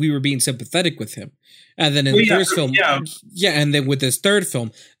was we were being sympathetic with him, and then in the first film, and then with this third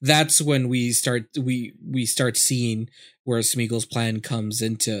film, that's when we start seeing where Smeagol's plan comes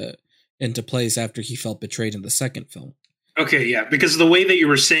into place after he felt betrayed in the second film. Okay, yeah, because the way that you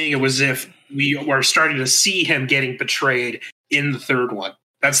were saying it was if we were starting to see him getting betrayed in the third one.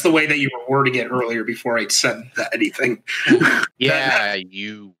 That's the way that you were wording it earlier before I said anything. Yeah,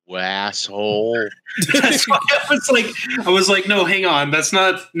 you asshole. That's why I was like, no, hang on. That's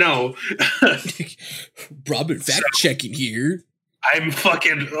not, no. Robin fact checking here. I'm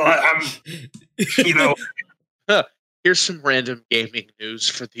Here's some random gaming news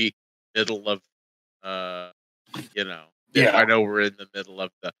for the middle of, I know we're in the middle of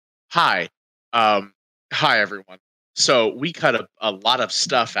the, hi everyone. So we cut a lot of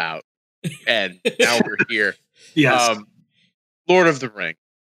stuff out, and now we're here. Yes. Lord of the Ring.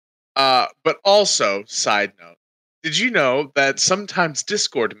 But also, side note, did you know that sometimes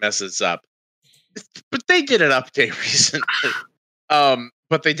Discord messes up? But they did an update recently.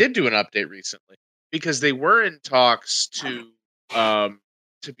 But they did do an update recently because they were in talks to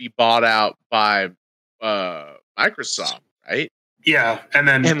be bought out by Microsoft, right? Yeah,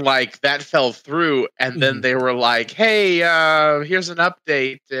 and like that fell through, and then they were like, "Hey, here's an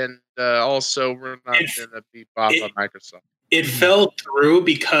update, and also we're not going to be bought by Microsoft." It fell through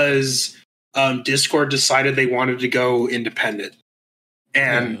because Discord decided they wanted to go independent,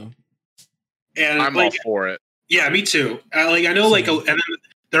 and I'm all for it. Yeah, me too. I know, and then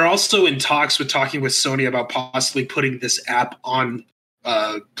they're also in talks with talking with Sony about possibly putting this app on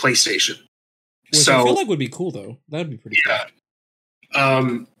PlayStation. Which I feel like would be cool, though. That'd be pretty cool.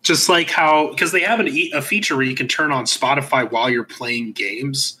 Just like how, because they have a feature where you can turn on Spotify while you're playing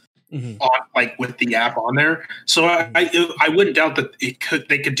games on, like, with the app on there. So I wouldn't doubt that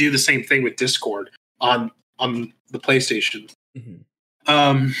they could do the same thing with Discord on the PlayStation.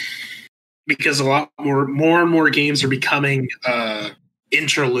 Because a lot more and more games are becoming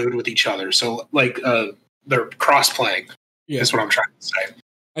interlude with each other. So like they're cross playing. Yeah. That's what I'm trying to say.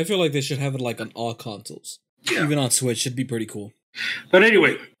 I feel like they should have it like on all consoles. Yeah. Even on Switch, it'd be pretty cool. But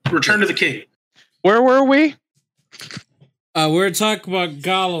anyway, Return to the King. Where were we? We were talking about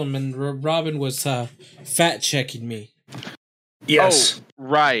Gollum, and Robin was fat checking me. Yes. Oh,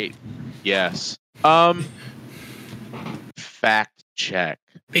 right. Yes. Fact check.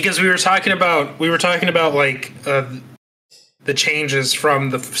 Because we were talking about like the changes from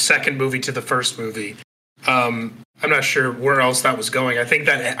the second movie to the first movie. I'm not sure where else that was going. I think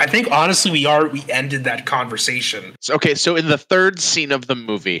honestly we ended that conversation. Okay, so in the third scene of the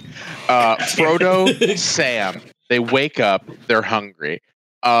movie, Frodo, Sam, they wake up, they're hungry,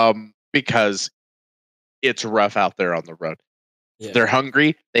 because it's rough out there on the road. Yeah. They're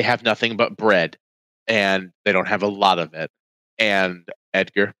hungry, they have nothing but bread, and they don't have a lot of it. And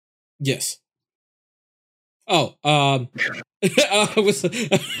Edgar? Yes. Oh,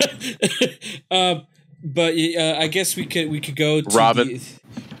 but I guess we could go to Robin.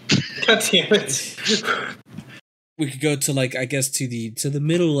 God damn it. We could go to I guess to the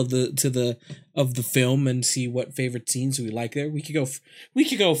middle of the film and see what favorite scenes we like there. We could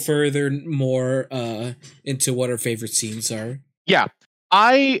go further more into what our favorite scenes are. Yeah.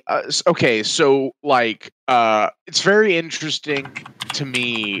 Okay, so it's very interesting to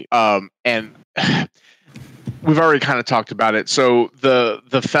me, and we've already kind of talked about it. So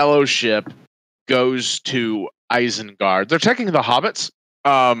the Fellowship goes to Isengard. They're taking the hobbits.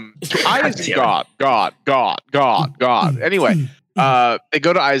 God. Anyway, they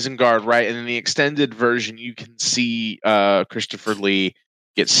go to Isengard, right? And in the extended version, you can see Christopher Lee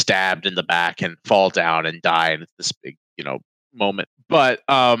get stabbed in the back and fall down and die, and it's this big, moment. But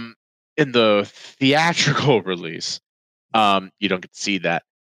in the theatrical release, you don't get to see that.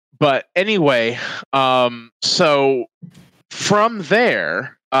 But anyway, so from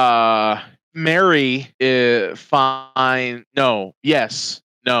there, Mary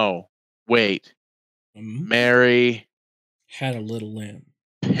Mary had a little lamb.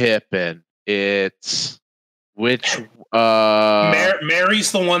 Pippin. It's which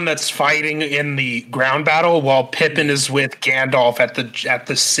Mary's the one that's fighting in the ground battle, while Pippin is with Gandalf at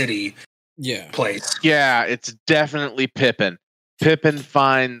the city place. Yeah, it's definitely Pippin. Pippin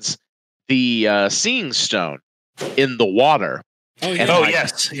finds the Seeing Stone in the water. Oh, yeah. And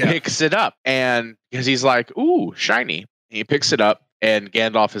yes. Picks it up, and because he's like, "Ooh, shiny!" And he picks it up, and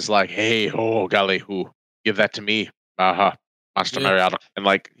Gandalf is like, "Hey, oh golly, who give that to me, Master Mariana?"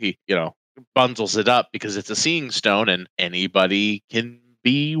 And he, bundles it up because it's a Seeing Stone, and anybody can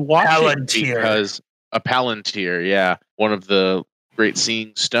be watching Palantir. Because a Palantir, yeah, one of the great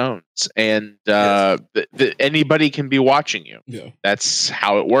Seeing Stones, and anybody can be watching you. Yeah, that's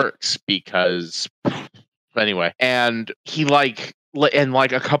how it works. Because anyway, and he a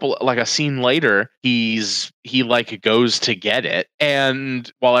scene later, he goes to get it,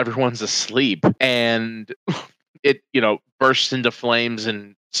 and while everyone's asleep, and it bursts into flames,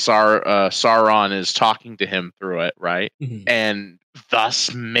 and Sauron is talking to him through it, right? Mm-hmm. And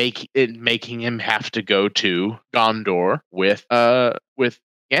thus making him have to go to Gondor with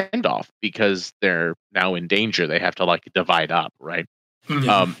Gandalf, because they're now in danger. They have to divide up, right?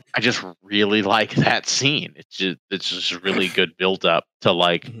 Mm-hmm. I just really like that scene. It's just really good build up to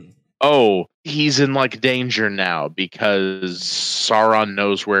mm-hmm. Oh, he's in danger now because Sauron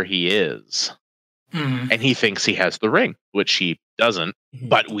knows where he is. Mm-hmm. And he thinks he has the ring, which he doesn't, mm-hmm.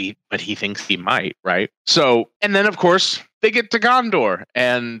 but he thinks he might, right? So, and then of course they get to Gondor,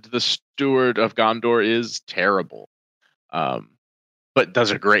 and the steward of Gondor is terrible, but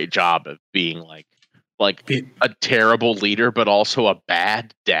does a great job of being a terrible leader, but also a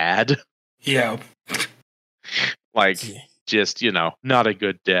bad dad. Yeah. Just, not a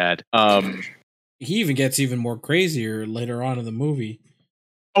good dad. He even gets even more crazier later on in the movie.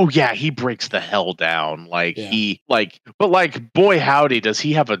 Oh yeah, he breaks the hell down. Boy howdy, does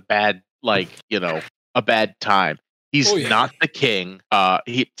he have a bad, a bad time. He's not the king.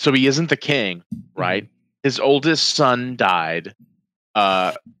 So he isn't the king, right? Mm-hmm. His oldest son died.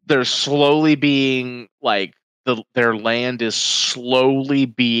 They're slowly being their land is slowly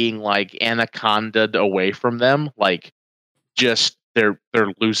being anacondaed away from them. They're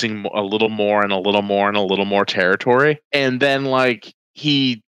losing a little more and a little more and a little more territory. And then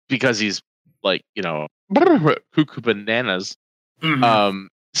because he's cuckoo bananas, mm-hmm.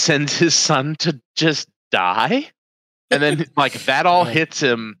 Sends his son to just die. And then that all hits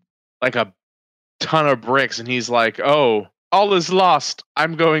him like a ton of bricks, and he's like, "Oh, all is lost.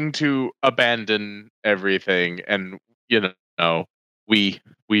 I'm going to abandon everything, and we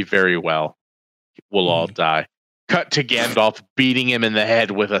very well will all die." Cut to Gandalf beating him in the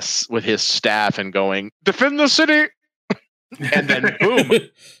head with his staff and going, "Defend the city!" And then boom,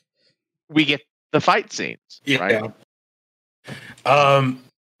 we get the fight scenes. Yeah. Right?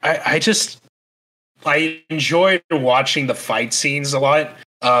 I enjoyed watching the fight scenes a lot.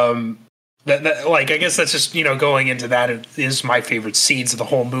 I guess that's just, going into that, it is my favorite scenes of the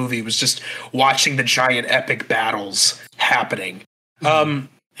whole movie, was just watching the giant epic battles happening. Mm-hmm.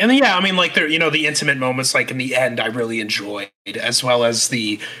 And then, yeah, I mean, like, the intimate moments, like in the end, I really enjoyed, as well as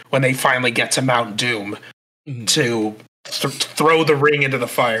when they finally get to Mount Doom to throw the ring into the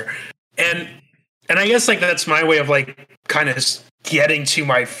fire. And I guess, like, that's my way of, like, kind of getting to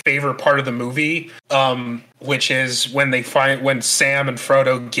my favorite part of the movie, which is when Sam and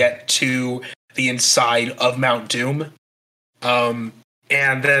Frodo get to the inside of Mount Doom. And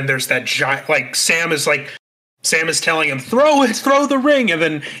then there's that giant, like, Sam is telling him, throw the ring. And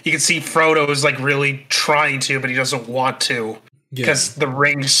then you can see Frodo is, like, really trying to, but he doesn't want to because the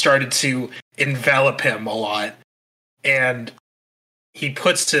ring started to envelop him a lot. And he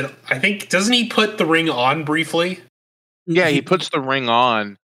puts it, I think, doesn't he put the ring on briefly? Yeah, he puts the ring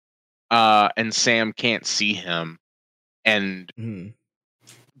on, and Sam can't see him.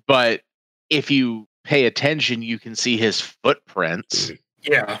 But if you pay attention, you can see his footprints.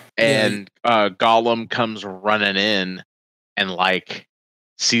 Yeah. And Gollum comes running in and, like,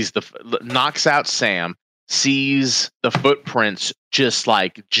 knocks out Sam, sees the footprints, just,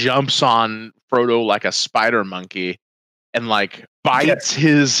 like, jumps on Frodo like a spider monkey and, like, bites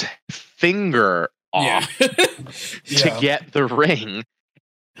his finger off to get the ring.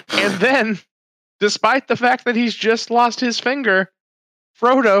 And then, despite the fact that he's just lost his finger,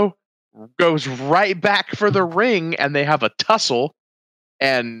 Frodo goes right back for the ring and they have a tussle.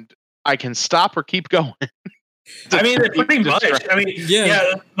 And I can stop or keep going. I mean, pretty much. I mean,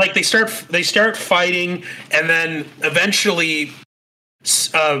 like they start fighting, and then eventually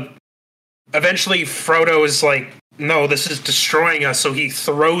Frodo is like, "No, this is destroying us." So he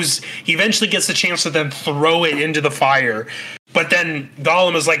eventually gets the chance to then throw it into the fire, but then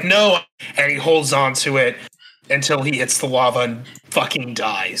Gollum is like, "No," and he holds on to it until he hits the lava and fucking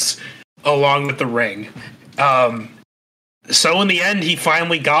dies, along with the ring. So in the end, he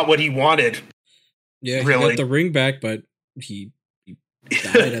finally got what he wanted. Yeah, he got the ring back, but he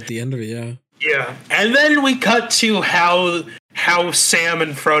died at the end of it. Yeah. Yeah, and then we cut to how Sam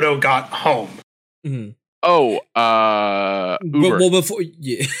and Frodo got home. Mm-hmm. Oh, Uber.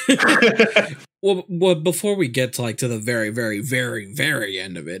 Well, before we get to, like, to the very, very, very, very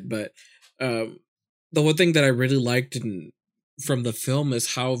end of it, but the one thing that I really liked from the film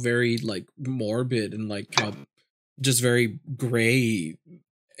is how very, like, morbid and, like, how just very gray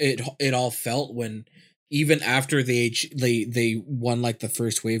it all felt when, even after they won, like, the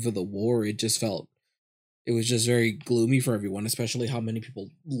first wave of the war, it was just very gloomy for everyone, especially how many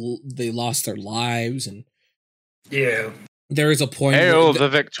people they lost their lives. And there is a point, hail the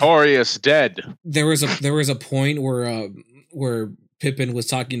victorious dead. There was a point where Pippin was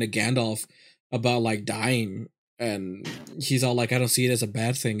talking to Gandalf about, like, dying, and he's all like, "I don't see it as a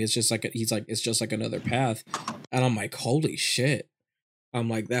bad thing. It's just like," he's like, "It's just like another path." And I'm like, holy shit. I'm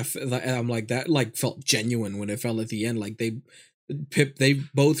like, that like felt genuine when it felt at the end. Like they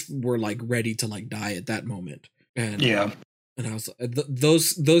both were, like, ready to, like, die at that moment. And and I was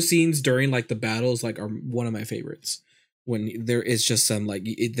those scenes during, like, the battles, like, are one of my favorites. When there is just some, like,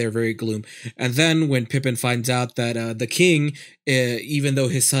 they're very gloom. And then when Pippin finds out that the king, even though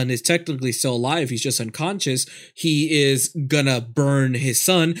his son is technically still alive, he's just unconscious, he is gonna burn his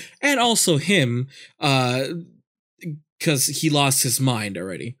son and also him, because he lost his mind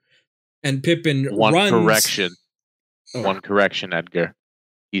already. And Pippin runs. One correction, Edgar.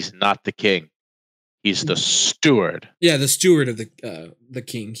 He's not the king. He's the steward. Yeah, the steward of the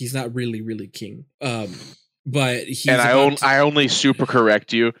king. He's not really king. But he's, and I only super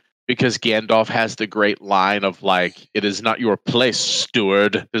correct you because Gandalf has the great line of, like, "It is not your place,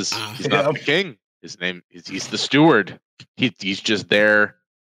 steward." He's not the king. His name is, he's the steward. He's just there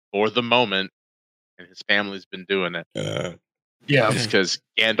for the moment, and his family's been doing it. Just because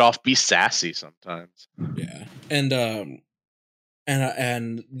Gandalf be sassy sometimes. Yeah, and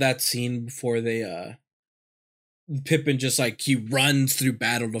that scene before they Pippin just, like, he runs through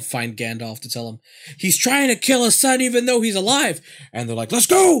battle to find Gandalf to tell him he's trying to kill his son even though he's alive, and they're like, "Let's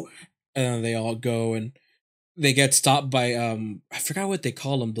go!" And then they all go, and they get stopped by I forgot what they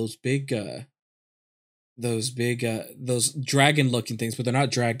call them, those dragon looking things, but they're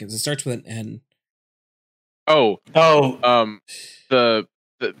not dragons. It starts with an N. The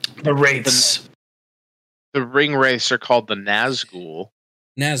wraiths. The ring wraiths are called the Nazgul.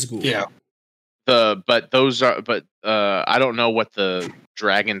 Yeah. I don't know what the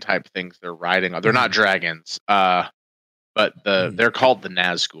dragon type things they're riding are. They're not dragons. But they're called the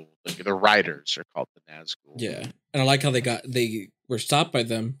Nazgul. The riders are called the Nazgul. Yeah. And I like how they were stopped by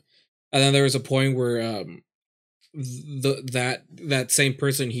them. And then there was a point where that same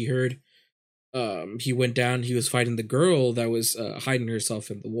person he heard, he went down, he was fighting the girl that was hiding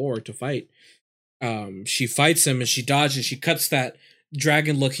herself in the war to fight. She fights him and she dodges, she cuts that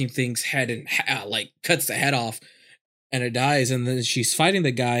dragon-looking thing's head and like cuts the head off, and it dies. And then she's fighting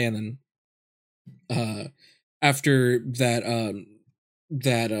the guy, and then after that,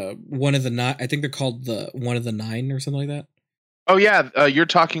 one of the nine. I think they're called the one of the nine or something like that. Oh yeah, you're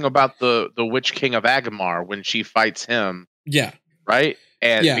talking about the Witch King of Agamar when she fights him. Yeah. Right.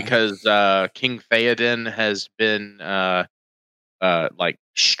 And because King Theoden has been like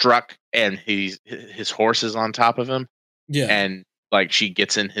struck, and his horse is on top of him. Yeah. And like she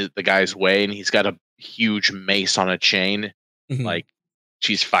gets in the guy's way, and he's got a huge mace on a chain. Mm-hmm. Like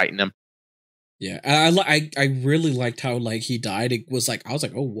she's fighting him. Yeah, and I really liked how like he died. It was like I was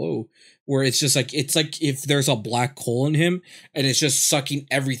like, oh whoa, where it's like if there's a black hole in him and it's just sucking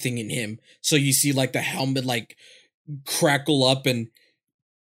everything in him. So you see like the helmet like crackle up and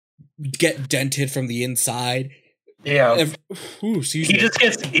get dented from the inside. Yeah, he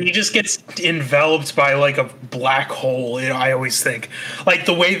just gets enveloped by like a black hole. I always think like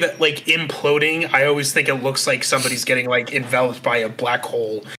the way that like imploding. I always think it looks like somebody's getting like enveloped by a black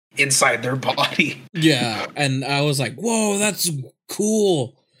hole inside their body. Yeah, and I was like, whoa, that's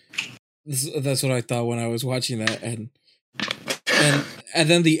cool. That's what I thought when I was watching that, and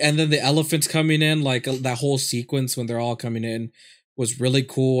then the elephants coming in, like that whole sequence when they're all coming in was really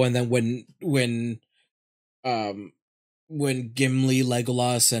cool. And then when Gimli,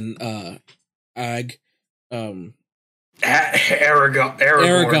 Legolas, and Aragorn,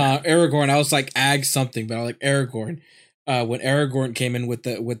 I was like Ag something, but I was like Aragorn. When Aragorn came in with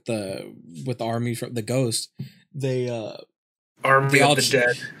the army from the Ghost, the army of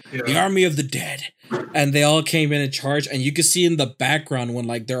the dead, and they all came in charge, and you could see in the background when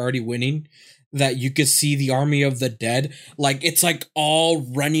like they're already winning, that you could see the army of the dead, like it's like all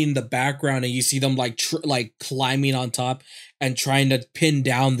running in the background, and you see them like like climbing on top and trying to pin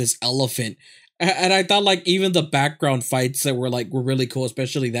down this elephant. And I thought like even the background fights that were really cool,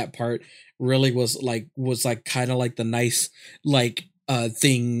 especially that part really was kind of like the nice like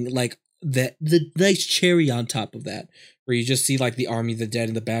thing, like the nice cherry on top of that, where you just see like the army of the dead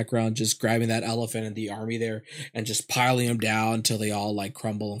in the background just grabbing that elephant and the army there and just piling them down until they all like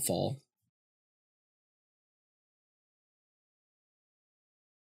crumble and fall.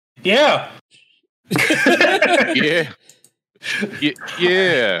 Yeah. Yeah.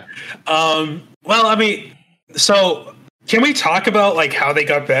 Yeah. Well, I mean, so can we talk about like how they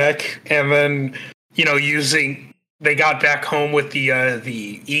got back, and then they got back home with the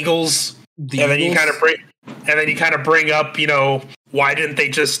eagles, then you kind of bring up, why didn't they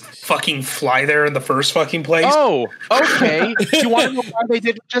just fucking fly there in the first fucking place? Oh, okay. You want to know why they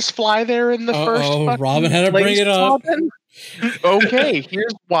didn't just fly there in the first? Oh, Robin had to bring it up. Okay,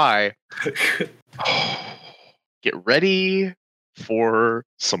 here's why. Get ready for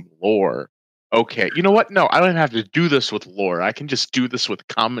some lore. Okay, you know what? No, I don't have to do this with lore. I can just do this with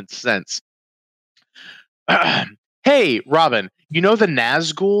common sense. Hey, Robin, you know the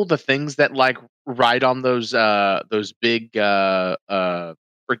Nazgul, the things that like ride on those big freaking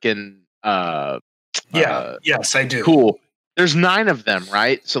yes, I do. Cool. There's 9 of them,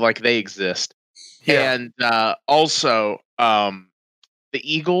 right? So like they exist. Yeah. And also the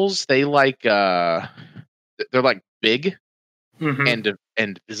eagles, they like they're like big. Mm-hmm.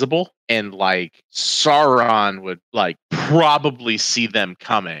 and visible, and like Sauron would like probably see them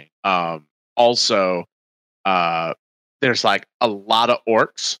coming. Also, there's like a lot of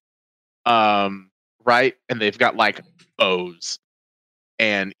orcs, right? And they've got like bows.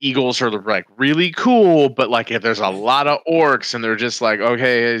 And eagles are like really cool, but like if there's a lot of orcs and they're just like,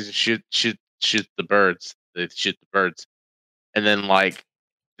 okay, shoot the birds. They shoot the birds, and then like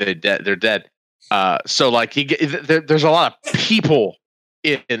they're dead. So like there's a lot of people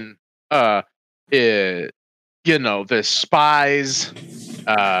in the spies.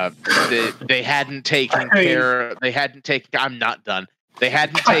 They hadn't taken care. I'm not done. They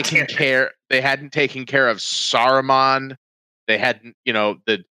hadn't taken care. They hadn't taken care of Saruman. They hadn't,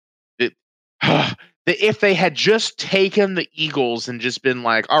 if they had just taken the eagles and just been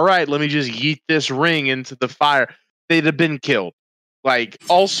like, all right, let me just yeet this ring into the fire, they'd have been killed. Like,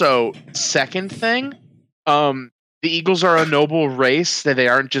 also, second thing, the eagles are a noble race, that they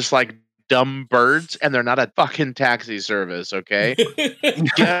aren't just like dumb birds, and they're not a fucking taxi service, okay?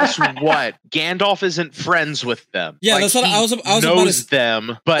 Guess what? Gandalf isn't friends with them. Yeah, like, that's what I was knows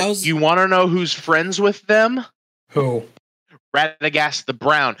them, but you want to know who's friends with them? Who? Radagast the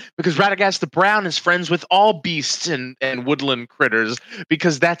Brown, because Radagast the Brown is friends with all beasts and woodland critters,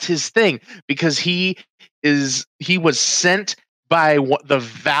 because that's his thing, because he was sent by the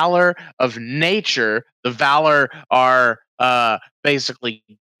valor of nature. The valor are basically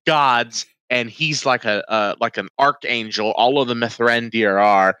gods, and he's like like an archangel. All of the Mithrandir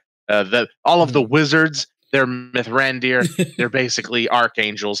are all of the wizards. They're Mithrandir. They're basically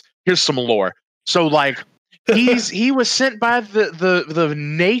archangels. Here's some lore. So like he was sent by the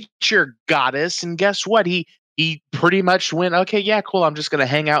nature goddess, and guess what? He pretty much went, okay, yeah, cool. I'm just gonna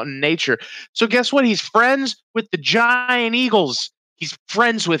hang out in nature. So guess what? He's friends with the giant eagles. He's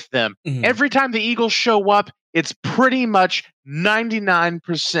friends with them. Every time the eagles show up, it's pretty much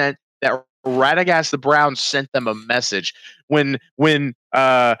 99% that Radagast the Brown sent them a message. When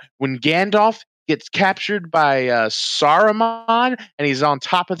Gandalf gets captured by Saruman, and he's on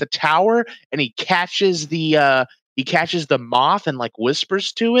top of the tower, and he catches the moth and like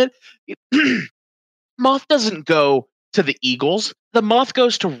whispers to it. Moth doesn't go to the eagles. The moth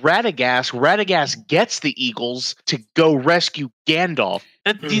goes to Radagast. Radagast gets the eagles to go rescue Gandalf.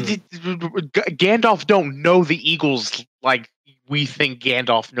 Gandalf don't know the eagles like we think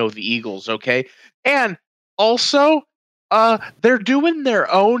Gandalf know the eagles, okay? And also, they're doing their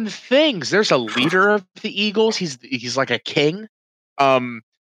own things. There's a leader of the eagles. He's like a king.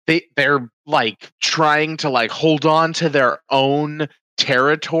 They're like trying to like hold on to their own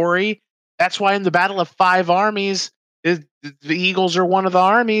territory. That's why in the Battle of Five Armies, the eagles are one of the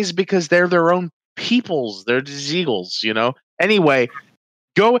armies because they're their own peoples. They're just eagles, you know. Anyway,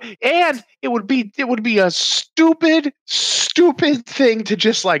 go, and it would be a stupid thing to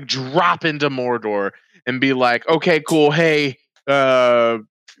just like drop into Mordor and be like, okay, cool, hey, we're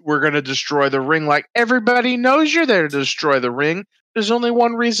gonna destroy the ring. Like, everybody knows you're there to destroy the ring. There's only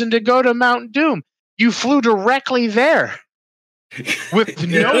one reason to go to Mount Doom. You flew directly there. With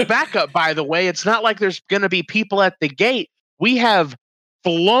no backup, by the way. It's not like there's going to be people at the gate. We have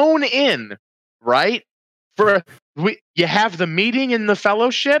flown in, right? You have the meeting in the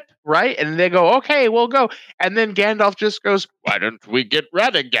Fellowship, right? And they go, okay, we'll go. And then Gandalf just goes, why don't we get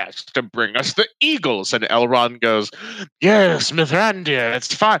Radagast to bring us the eagles? And Elrond goes, yes, Mithrandir,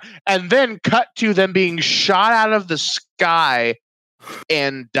 it's fine. And then cut to them being shot out of the sky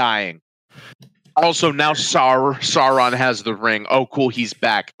and dying. Also, now Sauron has the ring. Oh, cool, he's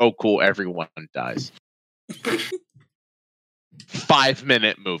back. Oh, cool, everyone dies.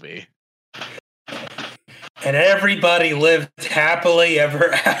 5-minute movie. And everybody lived happily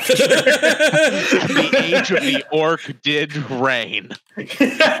ever after. The age of the orc did reign.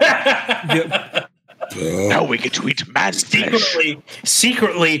 Yep. Now we get to eat man flesh.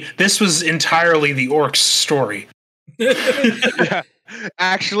 Secretly, this was entirely the orc's story. Yeah.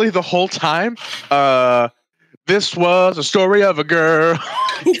 Actually, the whole time, this was a story of a girl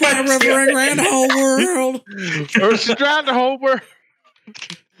who ran a river and ran the whole world. Or she drowned the whole world.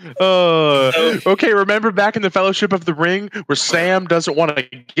 Okay, remember back in the Fellowship of the Ring where Sam doesn't want to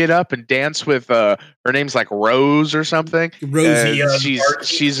get up and dance with her name's like Rose or something? Rosie.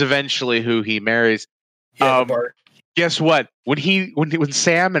 She's eventually who he marries. Yeah, guess what? When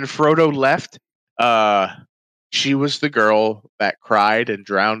Sam and Frodo left, she was the girl that cried and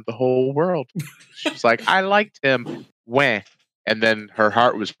drowned the whole world. She's like, I liked him. Wah. And then her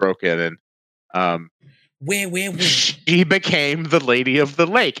heart was broken, and she became the Lady of the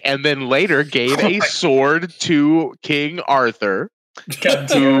Lake, and then later gave a sword to King Arthur,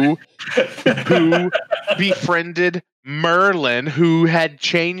 who befriended Merlin, who had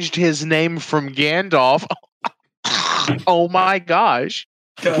changed his name from Gandalf. Oh my gosh.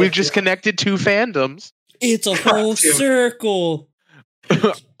 We've just connected two fandoms. It's a whole circle.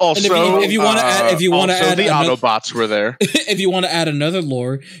 Also, if you want to add, the Autobots were there. If you want to add another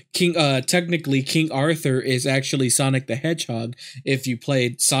lore, technically King Arthur is actually Sonic the Hedgehog. If you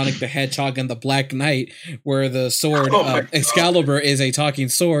played Sonic the Hedgehog and the Black Knight, where the sword Excalibur is a talking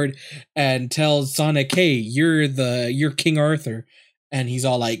sword and tells Sonic, "Hey, you're King Arthur," and he's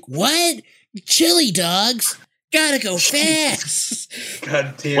all like, "What? Chili dogs? Gotta go fast!"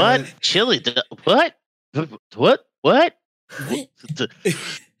 God damn what? it! Chili? What? What?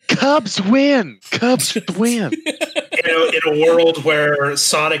 Cubs win. Cubs win. In a world where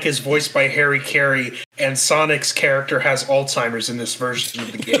Sonic is voiced by Harry Carey and Sonic's character has Alzheimer's in this version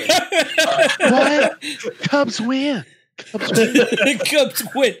of the game. What? Cubs win. Cubs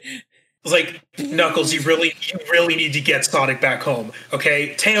win. It's like, Knuckles, you really need to get Sonic back home.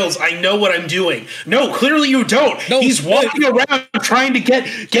 Okay, Tails, I know what I'm doing. No, clearly you don't. No, he's walking around trying to get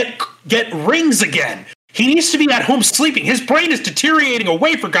rings again. He needs to be at home sleeping. His brain is deteriorating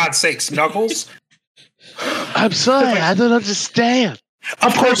away, for God's sakes, Knuckles. I'm sorry, I don't understand.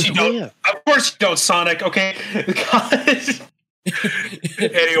 Of course you don't. Of course you don't, Sonic, okay?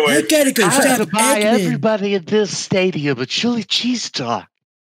 Anyway. I gotta go I have to buy everybody in this stadium a chili cheese dog.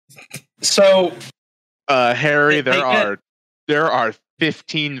 So, Harry, there are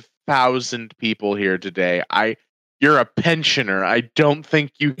 15 1,000 people here today. You're a pensioner. I don't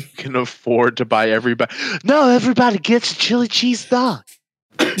think you can afford to buy everybody. No, everybody gets a chili cheese dog.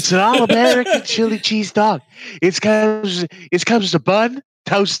 It's an all-American chili cheese dog. It comes to bun,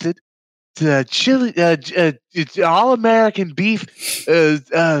 toasted, to chili, it's all-American beef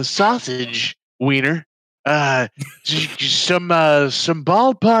sausage wiener, some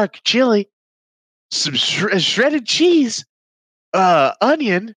ballpark chili, some shredded cheese,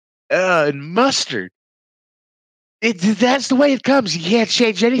 onion, and mustard. That's the way it comes. You can't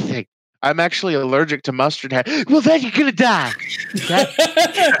change anything. I'm actually allergic to mustard. Well, then you're gonna die.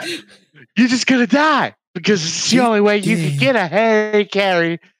 You're just gonna die because it's the only way you can get a Harry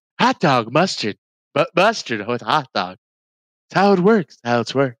Carey hot dog mustard. Mustard with hot dog. That's how it works. All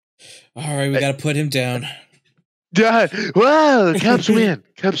right, we gotta put him down. Whoa, Cubs win.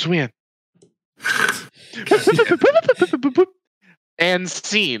 Cubs win. And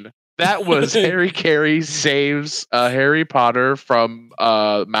scene. That was Harry Carey saves Harry Potter from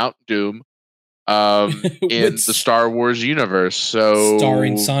Mount Doom in the Star Wars universe. So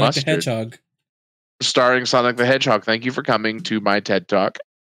starring Sonic the Hedgehog. Starring Sonic the Hedgehog. Thank you for coming to my TED Talk.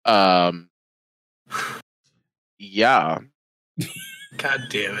 Yeah. God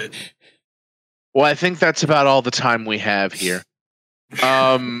damn it. Well, I think that's about all the time we have here.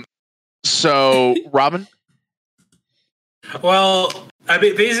 So, Robin? Well, I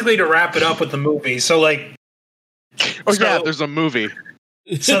mean, basically to wrap it up with the movie. So, like, yeah, there's a movie.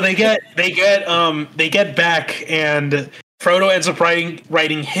 So they get back, and Frodo ends up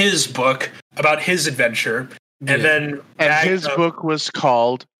writing his book about his adventure, and then his book was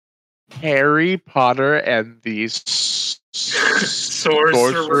called Harry Potter and the Sorcerer's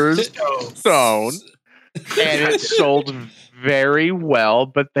Stone, and it sold very well.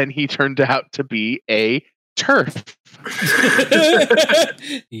 But then he turned out to be a turf.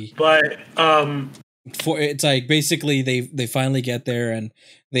 But it's like basically they finally get there and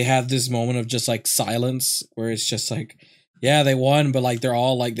they have this moment of just like silence where it's just like, yeah, they won, but like they're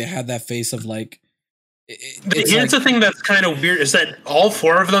all like they have that face of like. Here's the thing that's kind of weird is that all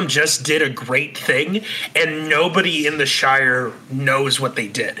four of them just did a great thing, and nobody in the Shire knows what they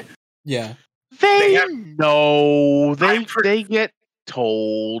did. Yeah, they know. They get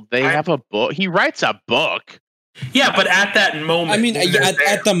told. They have a book. He writes a book. Yeah, but at that moment, I mean,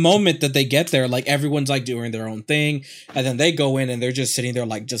 at the moment that they get there, like everyone's like doing their own thing, and then they go in and they're just sitting there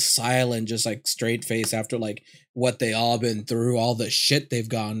like just silent, just like straight face after like what they all been through, all the shit they've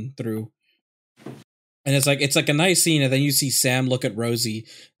gone through. And it's like a nice scene, and then you see Sam look at Rosie,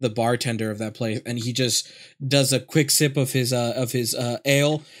 the bartender of that place, and he just does a quick sip of his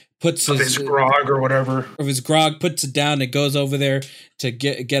ale, puts his grog or whatever of his grog, puts it down, and goes over there to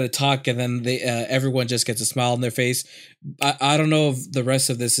get a talk, and then they everyone just gets a smile on their face. I don't know if the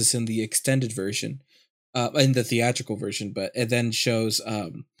rest of this is in the extended version, in the theatrical version, but it then shows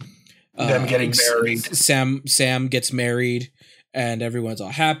them getting married. Sam gets married. And everyone's all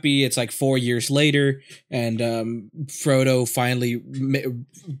happy. It's like 4 years later, and Frodo finally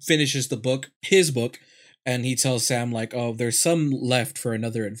finishes his book, and he tells Sam like, "Oh, there's some left for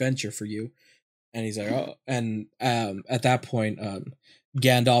another adventure for you." And he's like, "Oh," and at that point,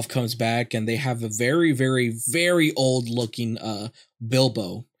 Gandalf comes back, and they have a very, very, very old looking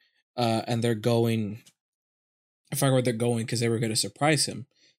Bilbo, and they're going. I forgot where they're going because they were going to surprise him.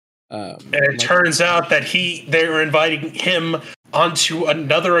 And it turns out that they were inviting him onto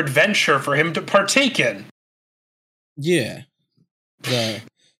another adventure for him to partake in. Yeah,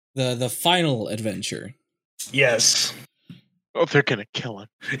 the final adventure. Yes. Oh, they're gonna kill him.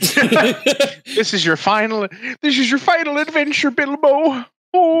 This is your final adventure, Bilbo.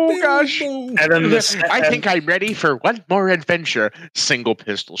 Oh gosh! And then I think I'm ready for one more adventure. Single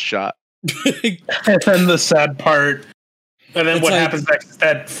pistol shot. And then the sad part. And then what happens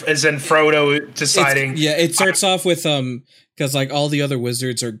next is then Frodo deciding. It starts off with because like all the other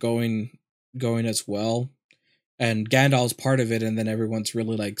wizards are going as well, and Gandalf's part of it, and then everyone's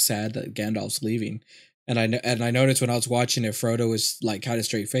really like sad that Gandalf's leaving. And I noticed when I was watching it, Frodo was like had a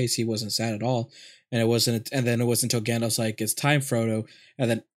straight face; he wasn't sad at all. And it wasn't until Gandalf's like, "It's time, Frodo,"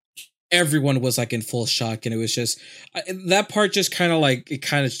 and then everyone was like in full shock, and it was just that part just kind of like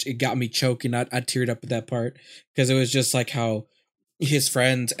it got me choking. I teared up at that part because it was just like how his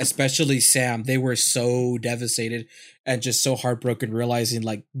friends, especially Sam, they were so devastated and just so heartbroken, realizing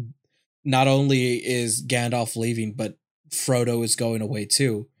like not only is Gandalf leaving, but Frodo is going away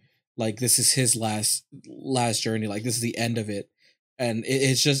too. Like this is his last journey. Like this is the end of it, and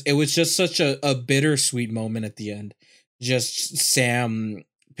it was just such a bittersweet moment at the end. Just Sam,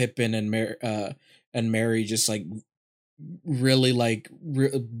 Pippin, and Merry just like really like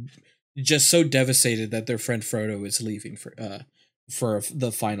just so devastated that their friend Frodo is leaving for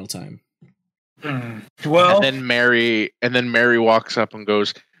the final time. Well, and then Mary walks up and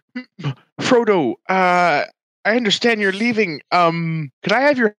goes, Frodo, I understand you're leaving. Could I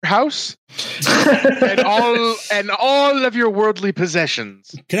have your house and all of your worldly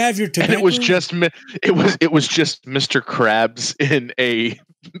possessions? Can I have your tobacco? And it was just Mr. Krabs in a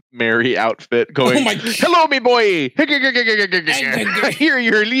Mary outfit going, "Hello, me boy. I hear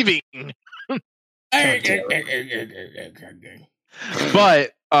you're leaving."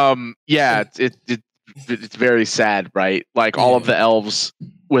 But yeah, it's very sad, right? Like all of the elves,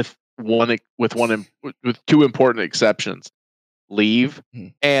 with two important exceptions, leave.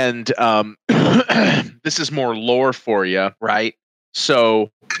 And this is more lore for you, right? So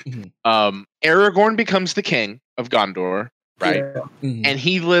Aragorn becomes the king of Gondor, right? And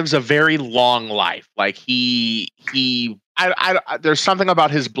he lives a very long life. Like there's something about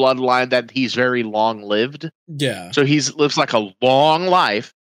his bloodline that he's very long lived. Yeah. So lives like a long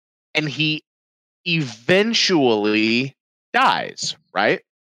life, and he eventually dies, right?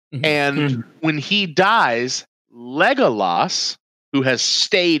 And when he dies, Legolas, who has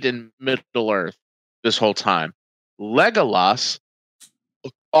stayed in Middle Earth this whole time, Legolas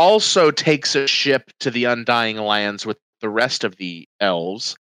also takes a ship to the Undying Lands with the rest of the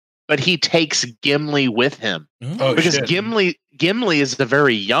elves, but he takes Gimli with him. Because Gimli is a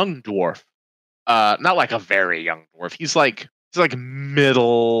very young dwarf. Not like a very young dwarf. He's like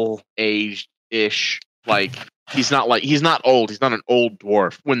middle aged ish. Like he's not old. He's not an old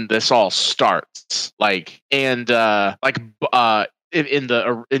dwarf when this all starts. Like in the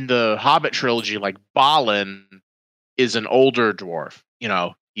Hobbit trilogy, like Balin is an older dwarf. You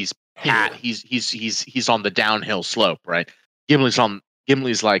know, he's on the downhill slope, right?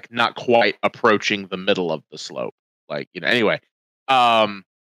 Gimli's like not quite approaching the middle of the slope. Like, you know, anyway.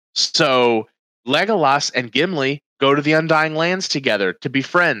 So Legolas and Gimli go to the Undying Lands together to be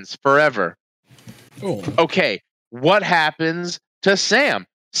friends forever. Oh. Okay, what happens to Sam?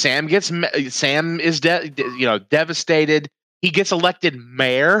 Sam is devastated. He gets elected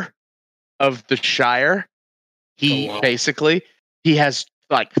mayor of the Shire. He has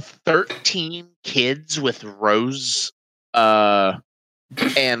like 13 kids with Rose,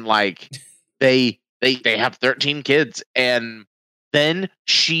 and like they have 13 kids, and then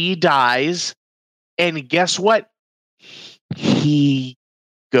she dies, and guess what? He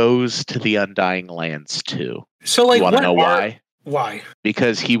goes to the Undying Lands too. So, like, you want to know why? Why?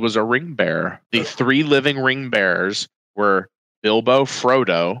 Because he was a ring bearer. The three living ring bearers were Bilbo,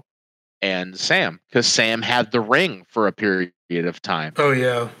 Frodo, and Sam. Because Sam had the ring for a period of time. Oh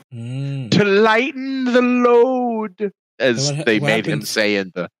yeah. To lighten the load, as they made him say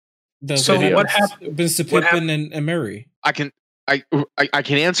in the. So video. what happens to Pippin and Merry? I can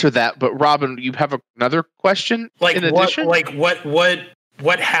answer that, but Robin, you have another question. Like in addition?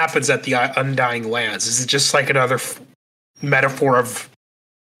 What happens at the Undying Lands? Is it just like another metaphor of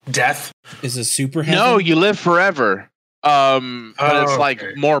death? Is it super heaven? No, you live forever. But it's like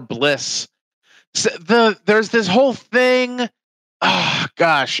more bliss. So there's this whole thing. Oh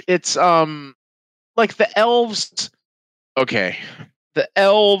gosh, it's like the elves. Okay, the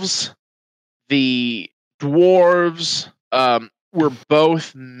elves, the dwarves, were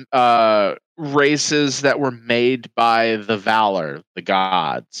both races that were made by the Valor, the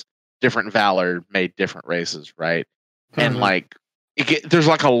gods. Different Valor made different races, right? And like, there's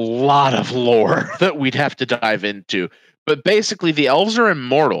like a lot of lore that we'd have to dive into. But basically, the elves are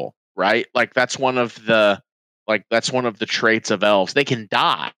immortal, right? Like that's one of the traits of elves. They can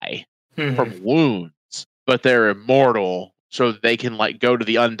die from wounds, but they're immortal, so they can like go to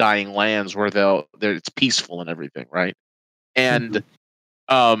the Undying Lands where it's peaceful and everything, right? And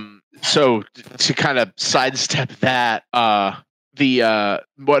so to kind of sidestep that,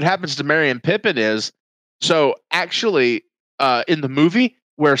 what happens to Merry and Pippin is, so actually in the movie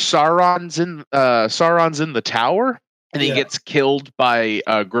where Sauron's in the tower and he gets killed by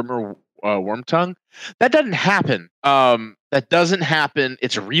Grimmer Wormtongue, that doesn't happen. That doesn't happen.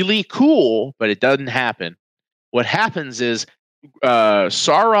 It's really cool, but it doesn't happen. What happens is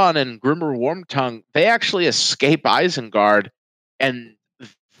Sauron and Grimmer Wormtongue, they actually escape Isengard, and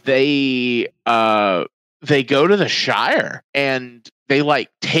they go to the Shire and they like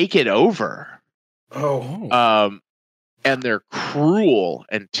take it over. And they're cruel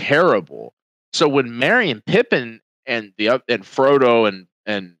and terrible. So when Merry and Pippin and Frodo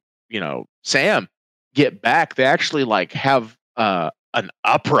and you know Sam get back, they actually like have an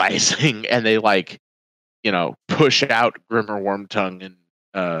uprising, and they like, you know, push out Grimmer Wormtongue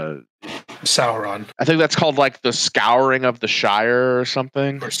and Sauron. I think that's called like the Scouring of the Shire or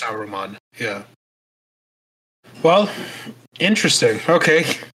something. Or Sauron, yeah. Well, interesting. Okay.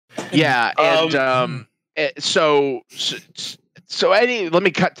 Yeah, and so let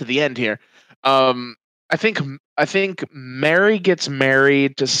me cut to the end here. I think Mary gets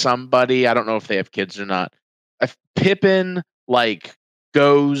married to somebody. I don't know if they have kids or not. Pippin like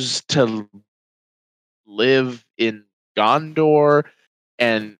goes to live in Gondor,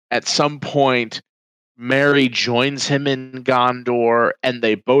 and at some point Mary joins him in Gondor, and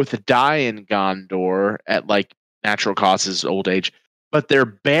they both die in Gondor at like natural causes, old age, but they're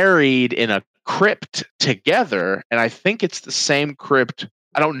buried in a crypt together. And I think it's the same crypt.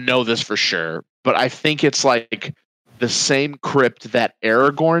 I don't know this for sure, but I think it's like the same crypt that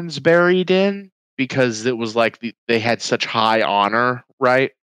Aragorn's buried in, because it was like they had such high honor,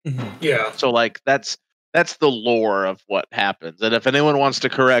 right? Yeah. So like that's the lore of what happens. And if anyone wants to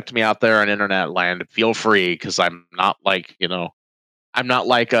correct me out there in internet land, feel free, because I'm not like, I'm not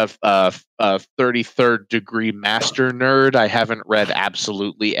like a 33rd degree master nerd. I haven't read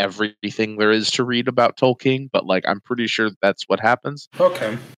absolutely everything there is to read about Tolkien, but like I'm pretty sure that's what happens.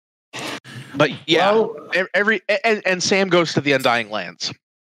 Okay. But yeah, and Sam goes to the Undying Lands.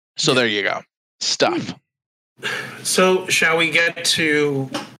 So there you go. Stuff. So shall we get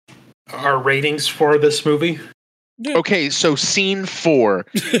to our ratings for this movie? Okay, so scene 4.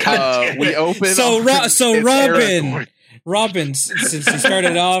 We open. Robin, since you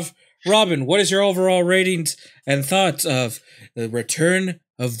started off, Robin, what is your overall ratings and thoughts of The Return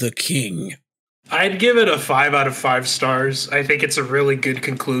of the King? I'd give it a 5 out of 5 stars. I think it's a really good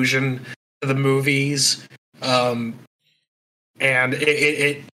conclusion to the movies. And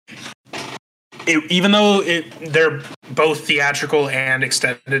it even though they're both theatrical and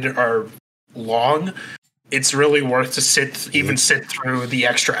extended are long, it's really worth to sit through the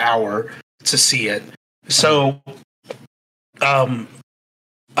extra hour to see it. So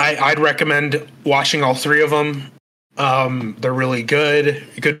I'd recommend watching all 3 of them. They're really good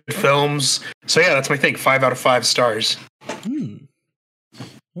films. So yeah, that's my thing. 5 out of 5 stars.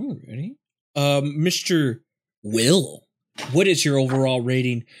 Alrighty. Mr. Will, what is your overall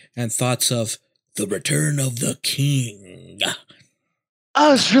rating and thoughts of The Return of the King?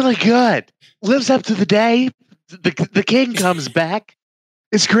 Oh, it's really good. Lives up to the day. The king comes back.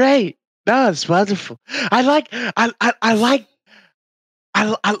 It's great. No, it's wonderful. I liked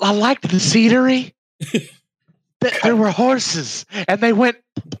the scenery. There were horses, and they went.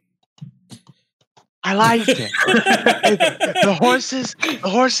 I liked it. The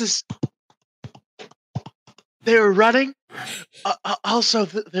horses. They were running. Also,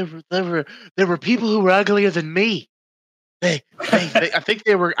 there were people who were uglier than me. I think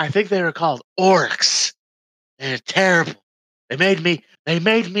they were called orcs. They're terrible. They made me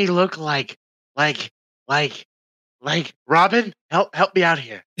look like Robin. Help me out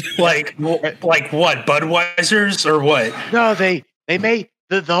here. Like what? Budweisers or what? No, they made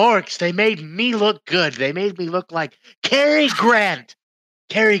the orcs. They made me look good. They made me look like Cary Grant.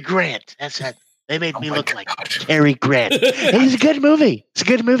 Cary Grant. That's it. They made me look like Cary Grant. It's a good movie.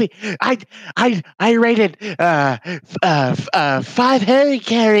 I rated 5 Harry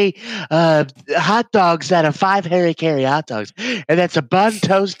Carey hot dogs out of 5 Harry Carey hot dogs, and that's a bun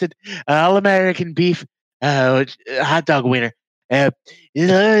toasted all American beef hot dog winner.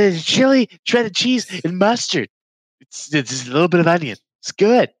 Chili, shredded cheese, and mustard. It's just a little bit of onion. It's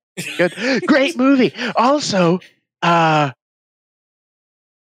good. Good. Great movie. Also,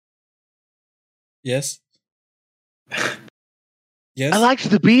 Yes. Yes. I liked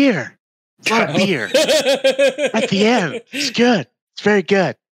the beer. A lot of beer at the end. It's good. It's very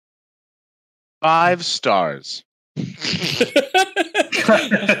good. 5 stars.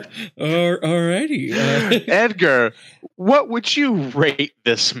 Alrighty. Edgar, what would you rate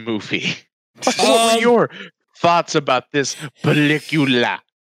this movie? What were your thoughts about this película?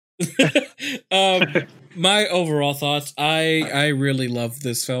 My overall thoughts, I really love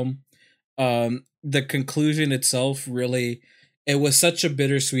this film. The conclusion itself really, it was such a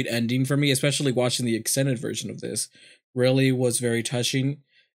bittersweet ending for me, especially watching the extended version of this. Really was very touching.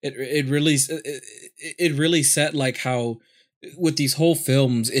 It really set like how with these whole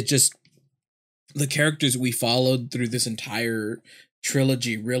films, it just the characters we followed through this entire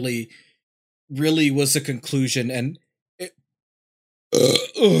trilogy really was the conclusion, and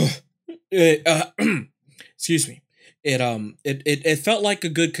excuse me. It felt like a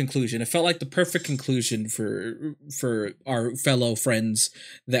good conclusion. It felt like the perfect conclusion for our fellow friends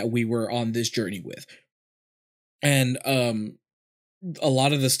that we were on this journey with. And a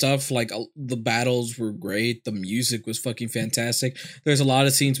lot of the stuff, like the battles were great. The music was fucking fantastic. There's a lot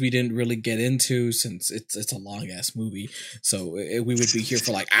of scenes we didn't really get into since it's a long ass movie. So we would be here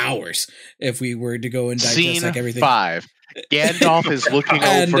for like hours if we were to go and digest Scene like everything. 5. Gandalf is looking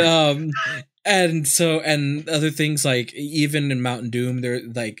and over. And other things, like even in Mountain Doom, there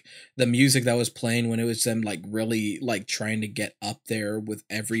like the music that was playing when it was them like really like trying to get up there with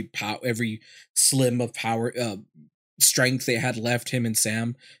every slim of power strength they had left, him and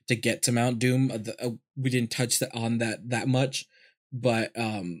Sam, to get to Mount Doom. We didn't touch that much, but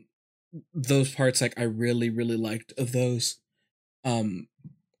those parts, like I really liked of those. Also,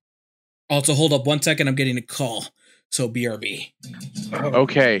 hold up 1 second, I'm getting a call, so BRB.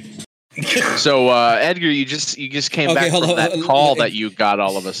 Okay. So Edgar, you just came back from that call that you got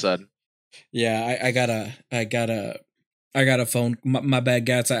all of a sudden. Yeah, I got a phone. My bad,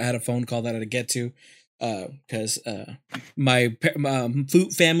 Gats. I had a phone call that I had to get to. Because my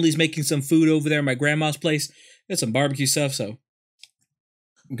family's making some food over there at my grandma's place. It's some barbecue stuff, so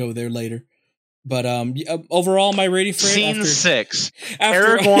go there later. But overall, my rating for Scene 6.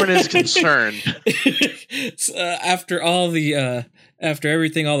 Aragorn is concerned. After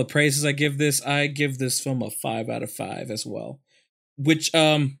everything, all the praises I give this film a 5 out of 5 as well. Which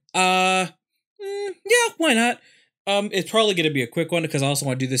yeah, why not? It's probably going to be a quick one because I also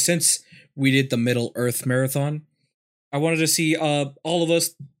want to do this since we did the Middle Earth marathon. I wanted to see all of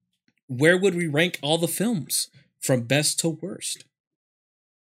us, where would we rank all the films from best to worst?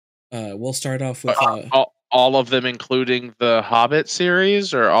 We'll start off with all of them, including the Hobbit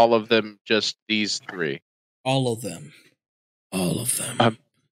series, or all of them just these 3? All of them. Oh,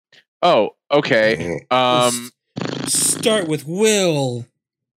 okay. Start with Will.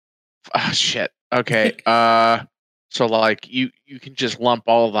 Shit. Okay. So like you can just lump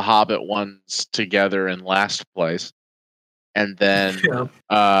all of the Hobbit ones together in last place, and then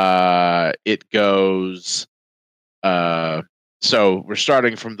it goes. So we're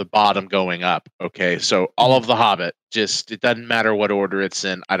starting from the bottom going up. Okay, so all of the Hobbit. It doesn't matter what order it's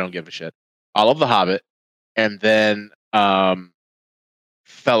in. I don't give a shit. All of the Hobbit, and then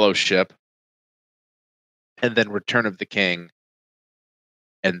Fellowship, and then Return of the King,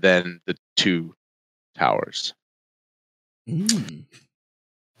 and then the 2 Towers. Interesting.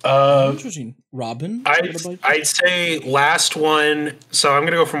 Robin, I'd say last one. So I'm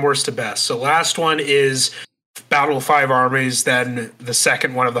gonna go from worst to best. So last one is Battle of Five Armies, then the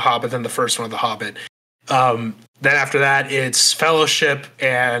second one of The Hobbit, then the first one of The Hobbit. Then after that, it's Fellowship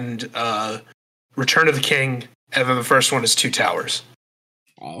and Return of the King, and then the first one is 2 Towers.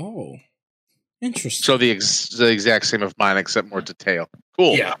 Oh, interesting. So the exact same of mine, except more detail.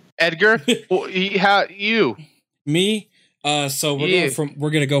 Cool. Yeah. Edgar, how you? Me? So we're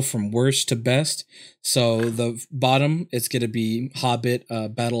gonna go from worst to best. So the bottom is gonna be Hobbit,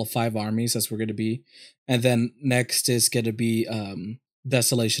 Battle of Five Armies. That's where we're gonna be, and then next is gonna be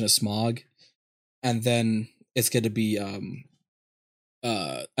Desolation of Smaug, and then it's gonna be An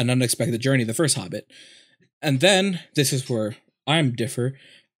Unexpected Journey, the first Hobbit, and then this is where I'm differ,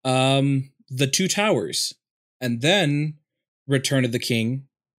 the 2 Towers, and then Return of the King,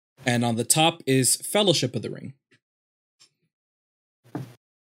 and on the top is Fellowship of the Ring.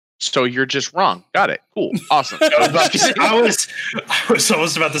 So you're just wrong. Got it. Cool. Awesome. I was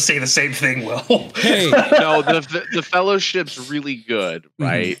almost about to say the same thing, Will. Hey, no, the Fellowship's really good,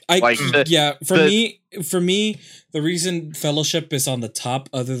 right? For me, the reason Fellowship is on the top,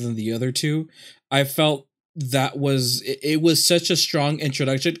 other than the other 2, I felt that it was such a strong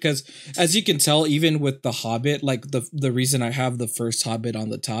introduction, because as you can tell, even with the Hobbit, like the reason I have the first Hobbit on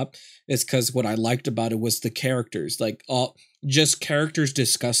the top is because what I liked about it was the characters, like just characters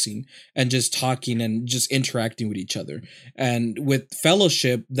discussing and just talking and just interacting with each other. And with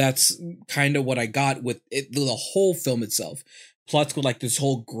Fellowship, that's kind of what I got with it, the whole film itself, plus with like this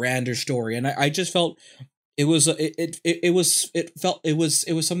whole grander story. And I just felt it was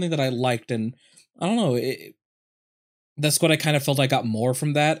something that I liked, and I don't know, that's what I kind of felt I got more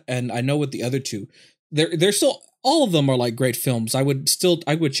from that. And I know with the other 2, they're still, all of them are like great films. I would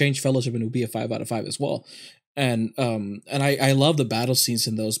change Fellowship and it would be a 5 out of 5 as well. And I love the battle scenes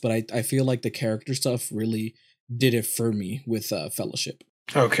in those, but I feel like the character stuff really did it for me with Fellowship.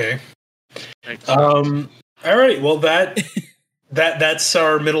 Okay. All right. Well, that's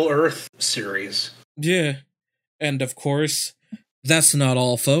our Middle Earth series. Yeah, and of course, that's not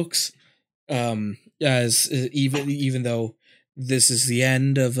all, folks. As even though this is the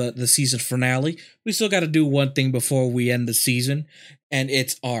end of the season finale, we still got to do one thing before we end the season, and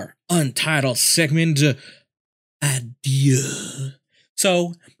it's our untitled segment, Adieu.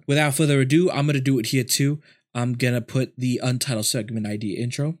 So, without further ado, I'm going to do it here too. I'm gonna put the untitled segment ID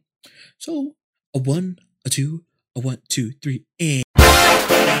intro. So a 1, a 2, a 1, 2, 3, and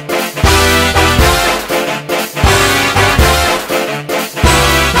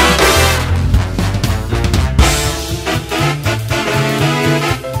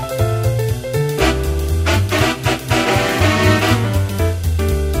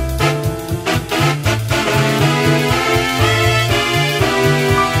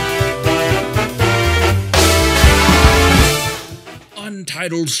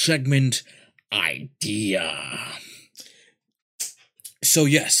untitled segment idea. So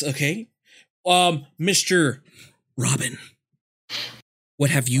yes, okay. Mr. Robin, what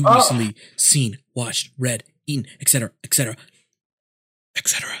have you recently seen, watched, read, eaten, etc., etc.,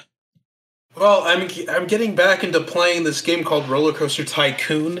 etc.? Well, I'm getting back into playing this game called Roller Coaster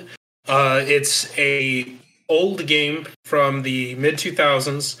Tycoon. It's a old game from the mid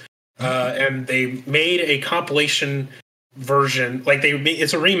 2000s, and they made a compilation version. Like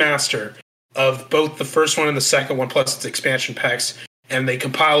it's a remaster of both the first one and the second one, plus its expansion packs, and they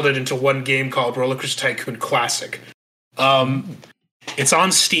compiled it into one game called Roller Coaster Tycoon Classic. It's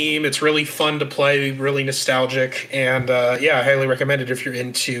on Steam. It's really fun to play, really nostalgic, and yeah, I highly recommend it if you're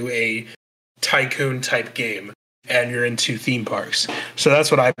into a tycoon type game and you're into theme parks. So that's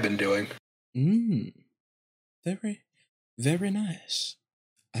what I've been doing. Very, very nice.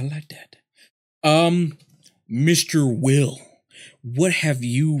 I like that. Mr. Will, what have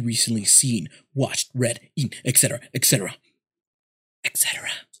you recently seen, watched, read, eaten, etc., etc., etc.?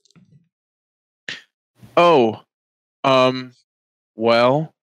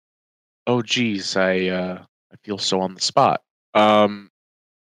 Well, oh geez, I feel so on the spot.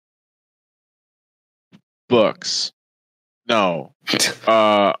 Books. No.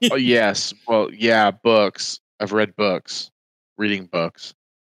 Yes. Well, yeah, books. I've read books. Reading books.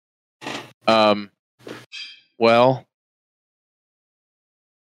 Well,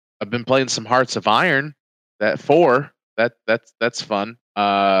 I've been playing some Hearts of Iron. That's fun.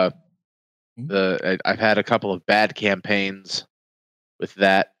 I've had a couple of bad campaigns with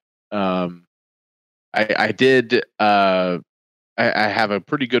that. I did. I have a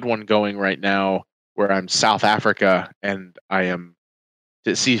pretty good one going right now where I'm South Africa, and I am.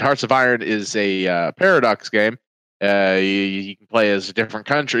 See, Hearts of Iron is a Paradox game. You can play as different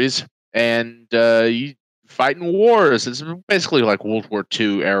countries, and you fight in wars. It's basically like World War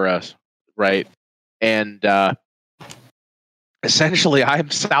II era, right? And essentially, I'm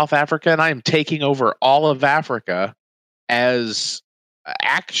South Africa, and I am taking over all of Africa as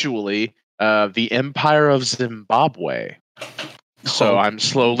actually the Empire of Zimbabwe. So I'm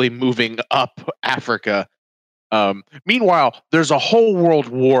slowly moving up Africa. Meanwhile, there's a whole world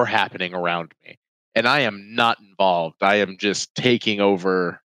war happening around me, and I am not involved. I am just taking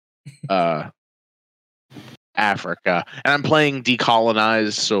over Africa, and I'm playing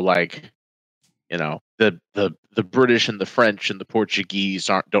decolonized. So, like, you know, the British and the French and the Portuguese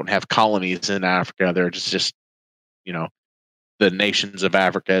don't have colonies in Africa. They're just you know, the nations of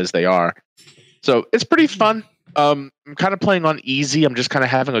Africa as they are. So it's pretty fun. I'm kind of playing on easy. I'm just kind of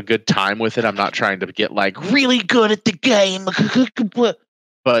having a good time with it. I'm not trying to get like really good at the game,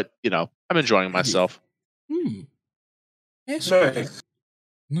 but you know, I'm enjoying myself. Nice.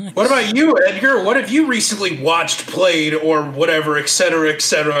 What about you, Edgar? What have you recently watched, played, or whatever, etc.,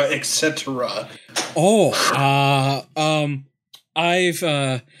 etc., etc.?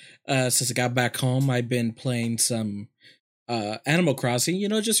 I've since I got back home, I've been playing some Animal Crossing, you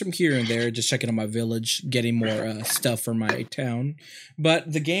know, just from here and there, just checking out my village, getting more stuff for my town.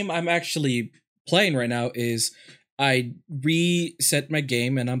 But the game I'm actually playing right now is I reset my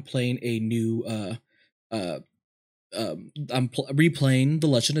game and I'm playing a new replaying The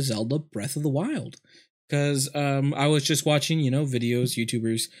Legend of Zelda Breath of the Wild. Because I was just watching, you know, videos,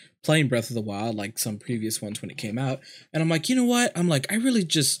 YouTubers playing Breath of the Wild, like some previous ones when it came out. And I'm like, you know what? I'm like, I really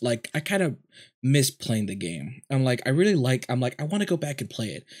just, like, I kind of miss playing the game. I'm like, I want to go back and play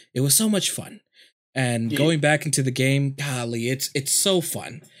it. It was so much fun. And going back into the game, golly, it's so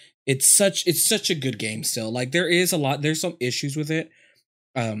fun. It's such a good game still. Like, there's some issues with it.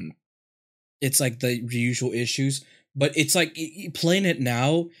 It's like the usual issues. But it's like playing it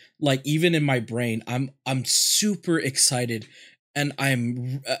now, like even in my brain, I'm super excited, and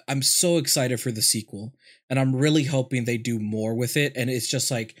I'm so excited for the sequel, and I'm really hoping they do more with it. And it's just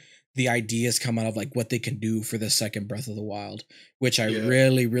like the ideas come out of like what they can do for the second Breath of the Wild, which I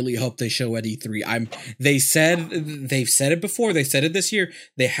really, really hope they show at E3. They've said it before. They said it this year.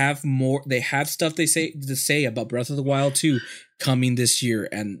 They have stuff to say about Breath of the Wild 2 coming this year,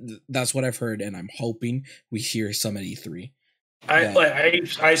 and that's what I've heard, and I'm hoping we hear some at E3.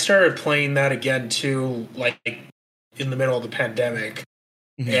 I started playing that again too, like in the middle of the pandemic,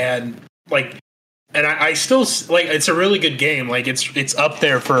 and I still like it's a really good game. Like it's up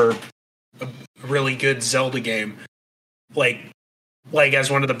there for a really good Zelda game, like as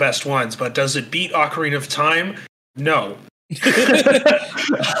one of the best ones. But does it beat Ocarina of Time? No.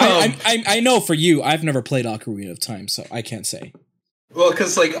 I know for you, I've never played Ocarina of Time, so I can't say. Well,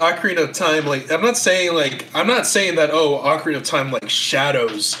 because like Ocarina of Time, like I'm not saying that Ocarina of Time like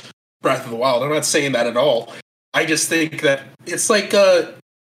shadows Breath of the Wild. I'm not saying that at all. I just think that it's like this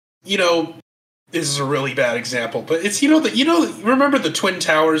is a really bad example, but it's remember the Twin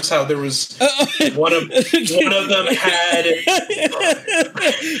Towers? How there was one of them had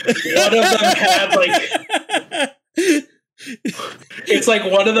like. It's like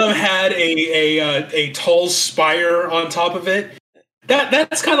one of them had a tall spire on top of it.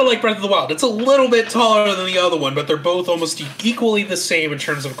 That's kind of like Breath of the Wild. It's a little bit taller than the other one, but they're both almost equally the same in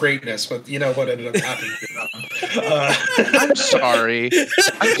terms of greatness. But you know what ended up happening to them. I'm sorry.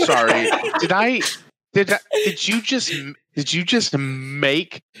 Did you just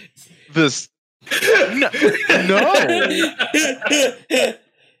make this? No.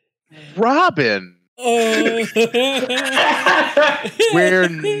 Robin. We're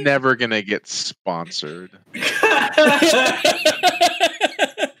never gonna get sponsored.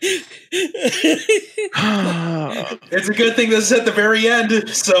 It's a good thing this is at the very end,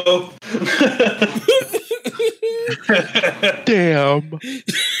 so damn.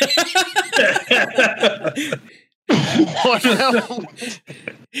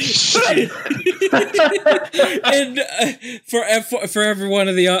 And for everyone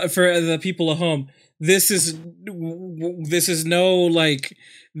of the people at home, this is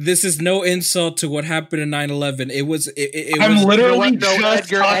no insult to what happened in 9/11. It was. I'm literally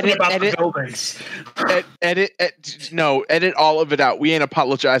talking about the buildings. Edit all of it out. We ain't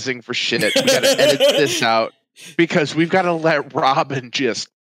apologizing for shit. We gotta edit this out because we've got to let Robin just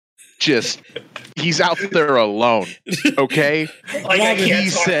he's out there alone. Okay, like I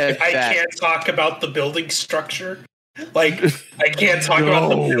can't talk about the building structure. Like I can't talk about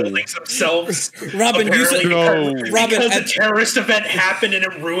the buildings themselves. Robin, because a terrorist event happened and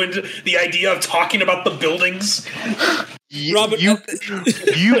it ruined the idea of talking about the buildings. Robin, you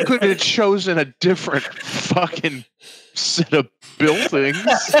could have chosen a different fucking set of buildings.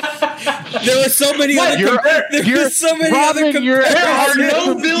 There were so many other.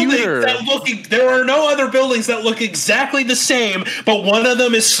 There are no other buildings that look exactly the same, but one of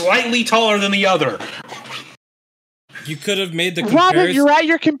them is slightly taller than the other. You could have made the comparison. Robin, you're at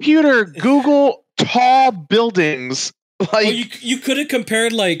your computer. Google tall buildings. You could have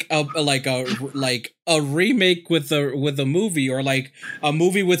compared like a remake with a movie, or like a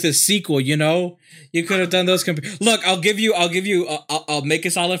movie with a sequel. You know, you could have done those. Look, I'll make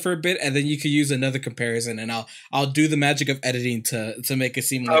it solid for a bit, and then you could use another comparison, and I'll do the magic of editing to make it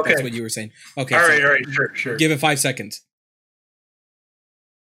seem like that's what you were saying. Okay, all right, sure. Give it 5 seconds.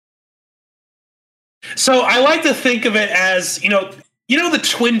 So I like to think of it as the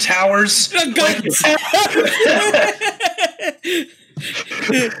Twin Towers.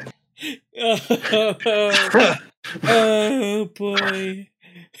 Oh boy.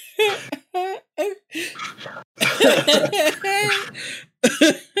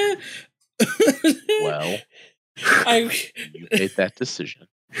 Well, you made that decision.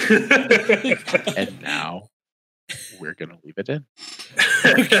 And now we're going to leave it in.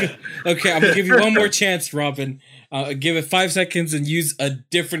 Okay, I'm going to give you one more chance, Robin. Give it 5 seconds and use a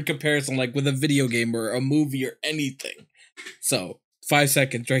different comparison, like with a video game or a movie or anything. So, 5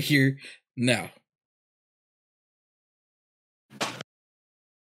 seconds right here, now.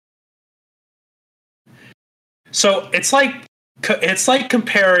 So, it's like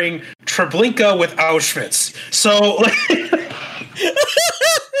comparing Treblinka with Auschwitz. So,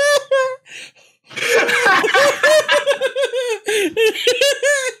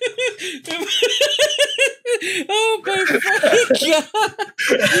 Oh my fucking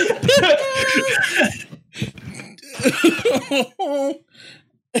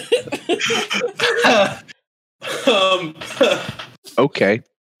god! Okay.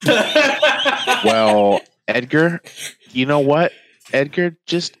 Well, Edgar, you know what? Edgar,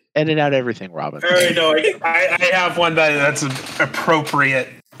 just edit out everything, Robin. All right, no, I have one that's appropriate,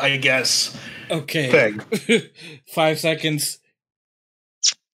 I guess. Okay. 5 seconds.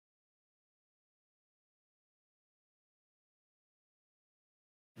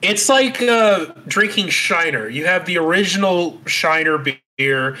 It's like drinking Shiner. You have the original Shiner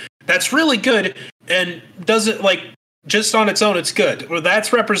beer that's really good and doesn't just on its own it's good. Well,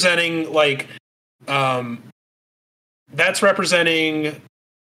 that's representing that's representing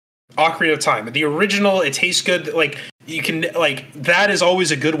Ocarina of Time. The original, it tastes good. Like you can that is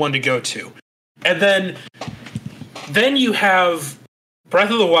always a good one to go to. And then you have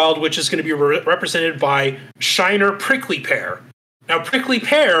Breath of the Wild, which is going to be represented by Shiner Prickly Pear. Now, Prickly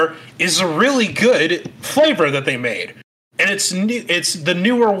Pear is a really good flavor that they made, and it's the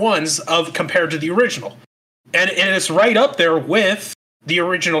newer ones compared to the original, and it's right up there with the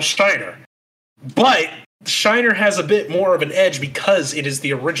original Shiner. But Shiner has a bit more of an edge because it is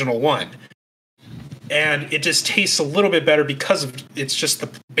the original one, and it just tastes a little bit better because it's just the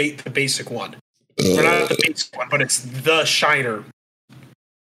basic one. Or not the basic one, but it's the Shiner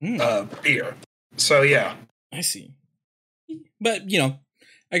beer. So yeah, I see. But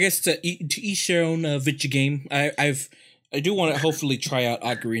I guess to each their own video game. I do want to hopefully try out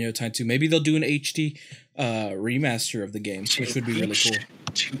Ocarina of Time too. Maybe they'll do an HD remaster of the game, which would be really cool.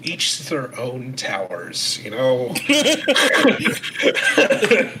 To each their own towers, If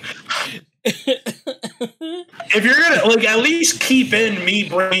you're gonna at least keep in me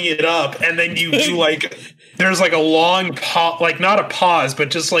bringing it up, and then you do there's a long not a pause,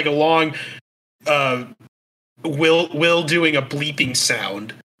 but just a long Will doing a bleeping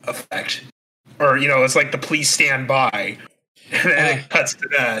sound effect, or it's the please stand by, and then it cuts to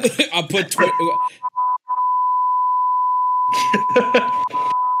that. I'll put.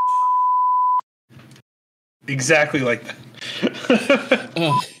 Exactly like that.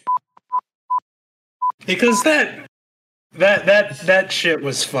 Because that shit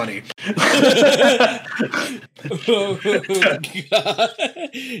was funny. Oh, God.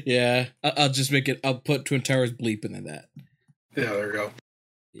 Yeah, I'll just make it. I'll put Twin Towers bleep into that. Yeah, there we go.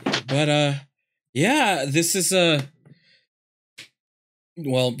 But yeah, this is this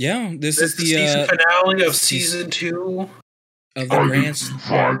is the season finale of season 2 of the Grand.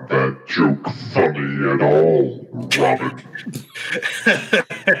 Find that joke funny at all, Robin?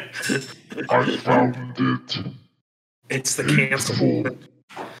 I found it. It's the cancel.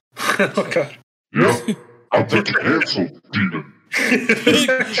 Oh God. Yeah, I'm the cancel demon.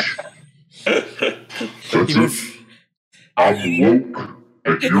 That's it. I'm woke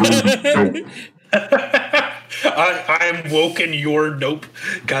and you're nope. I'm woke and you're nope.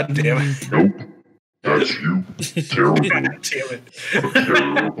 God damn it. Nope. That's you. Terrible. God damn it. A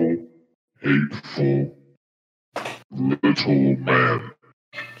terrible, hateful, little man.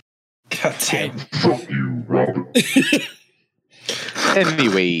 God damn. Fuck you, Robin.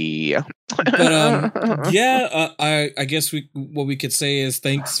 Anyway, But I guess what we could say is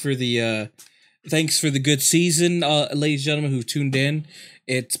thanks for the good season, ladies and gentlemen who tuned in.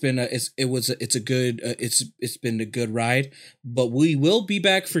 It's been it's been a good ride, but we will be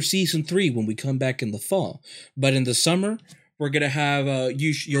back for season 3 when we come back in the fall. But in the summer, we're gonna have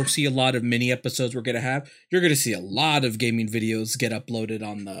you'll see a lot of mini episodes. You're gonna see a lot of gaming videos get uploaded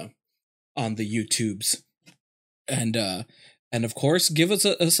on the YouTubes, and of course, give us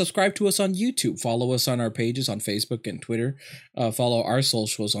a subscribe to us on YouTube. Follow us on our pages on Facebook and Twitter. Follow our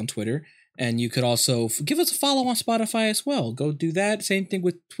socials on Twitter. And you could also give us a follow on Spotify as well. Go do that. Same thing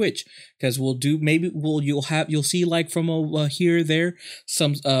with Twitch, because you'll see from here or there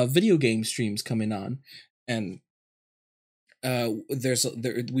some video game streams coming on, and we're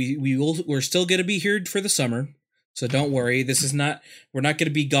still gonna be here for the summer. So don't worry. We're not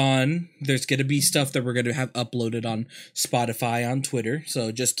gonna be gone. There's gonna be stuff that we're gonna have uploaded on Spotify, on Twitter.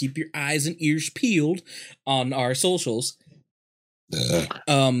 So just keep your eyes and ears peeled on our socials. We're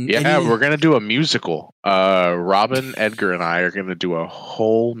gonna do a musical. Robin, Edgar, and I are gonna do a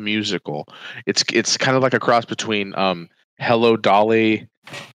whole musical. It's kind of like a cross between Hello Dolly,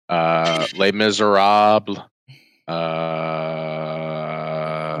 Les Miserables,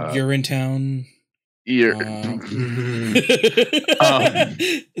 You're in Town. The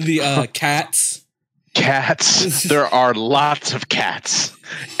Cats. Cats. There are lots of cats,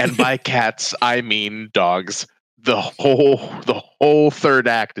 and by cats I mean dogs. The whole third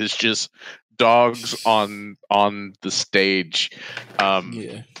act is just dogs on the stage,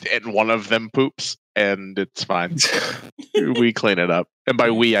 and one of them poops, and it's fine. We clean it up, and by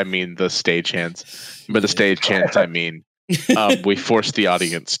we I mean the stagehands. By the stagehands I mean we force the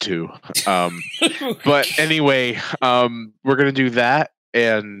audience to. But anyway, we're gonna do that,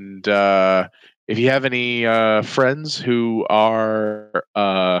 and if you have any friends who are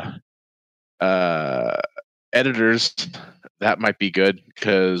editors, that might be good,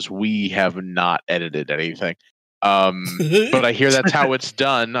 because we have not edited anything. But I hear that's how it's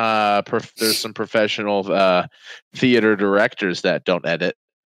done. There's some professional theater directors that don't edit.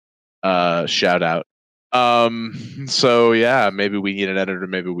 Shout out. So yeah, maybe we need an editor,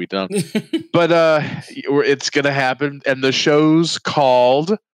 maybe we don't. But it's gonna happen, and the show's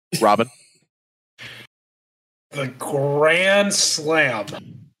called Robin. The Grand Slam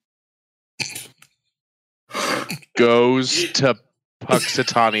goes to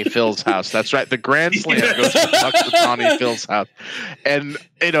Puxatawny Phil's house. That's right. The Grand Slam goes to Puxatawny Phil's house, and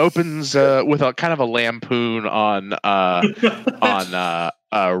it opens with a kind of a lampoon on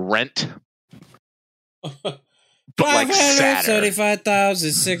Rent. But like sadder.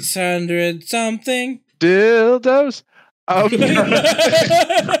 35,600 something dildos.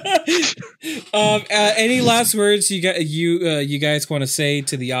 Any last words you guys want to say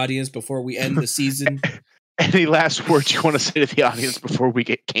to the audience before we end the season? Any last words you want to say to the audience before we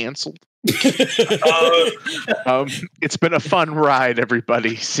get canceled? It's been a fun ride,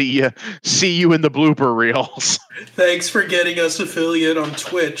 everybody. See you in the blooper reels. Thanks for getting us affiliate on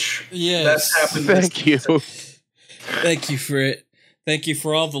Twitch. Yes, that's happened. Thank you. Thank you for it. Thank you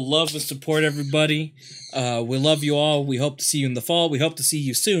for all the love and support, everybody. We love you all. We hope to see you in the fall. We hope to see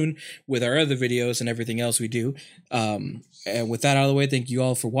you soon with our other videos and everything else we do. And with that out of the way, thank you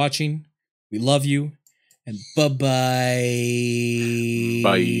all for watching. We love you. And bye-bye.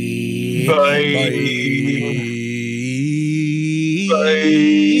 Bye. Bye.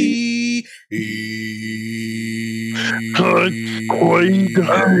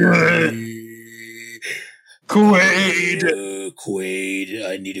 Quaid,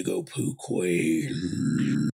 I need to go poo, Quaid.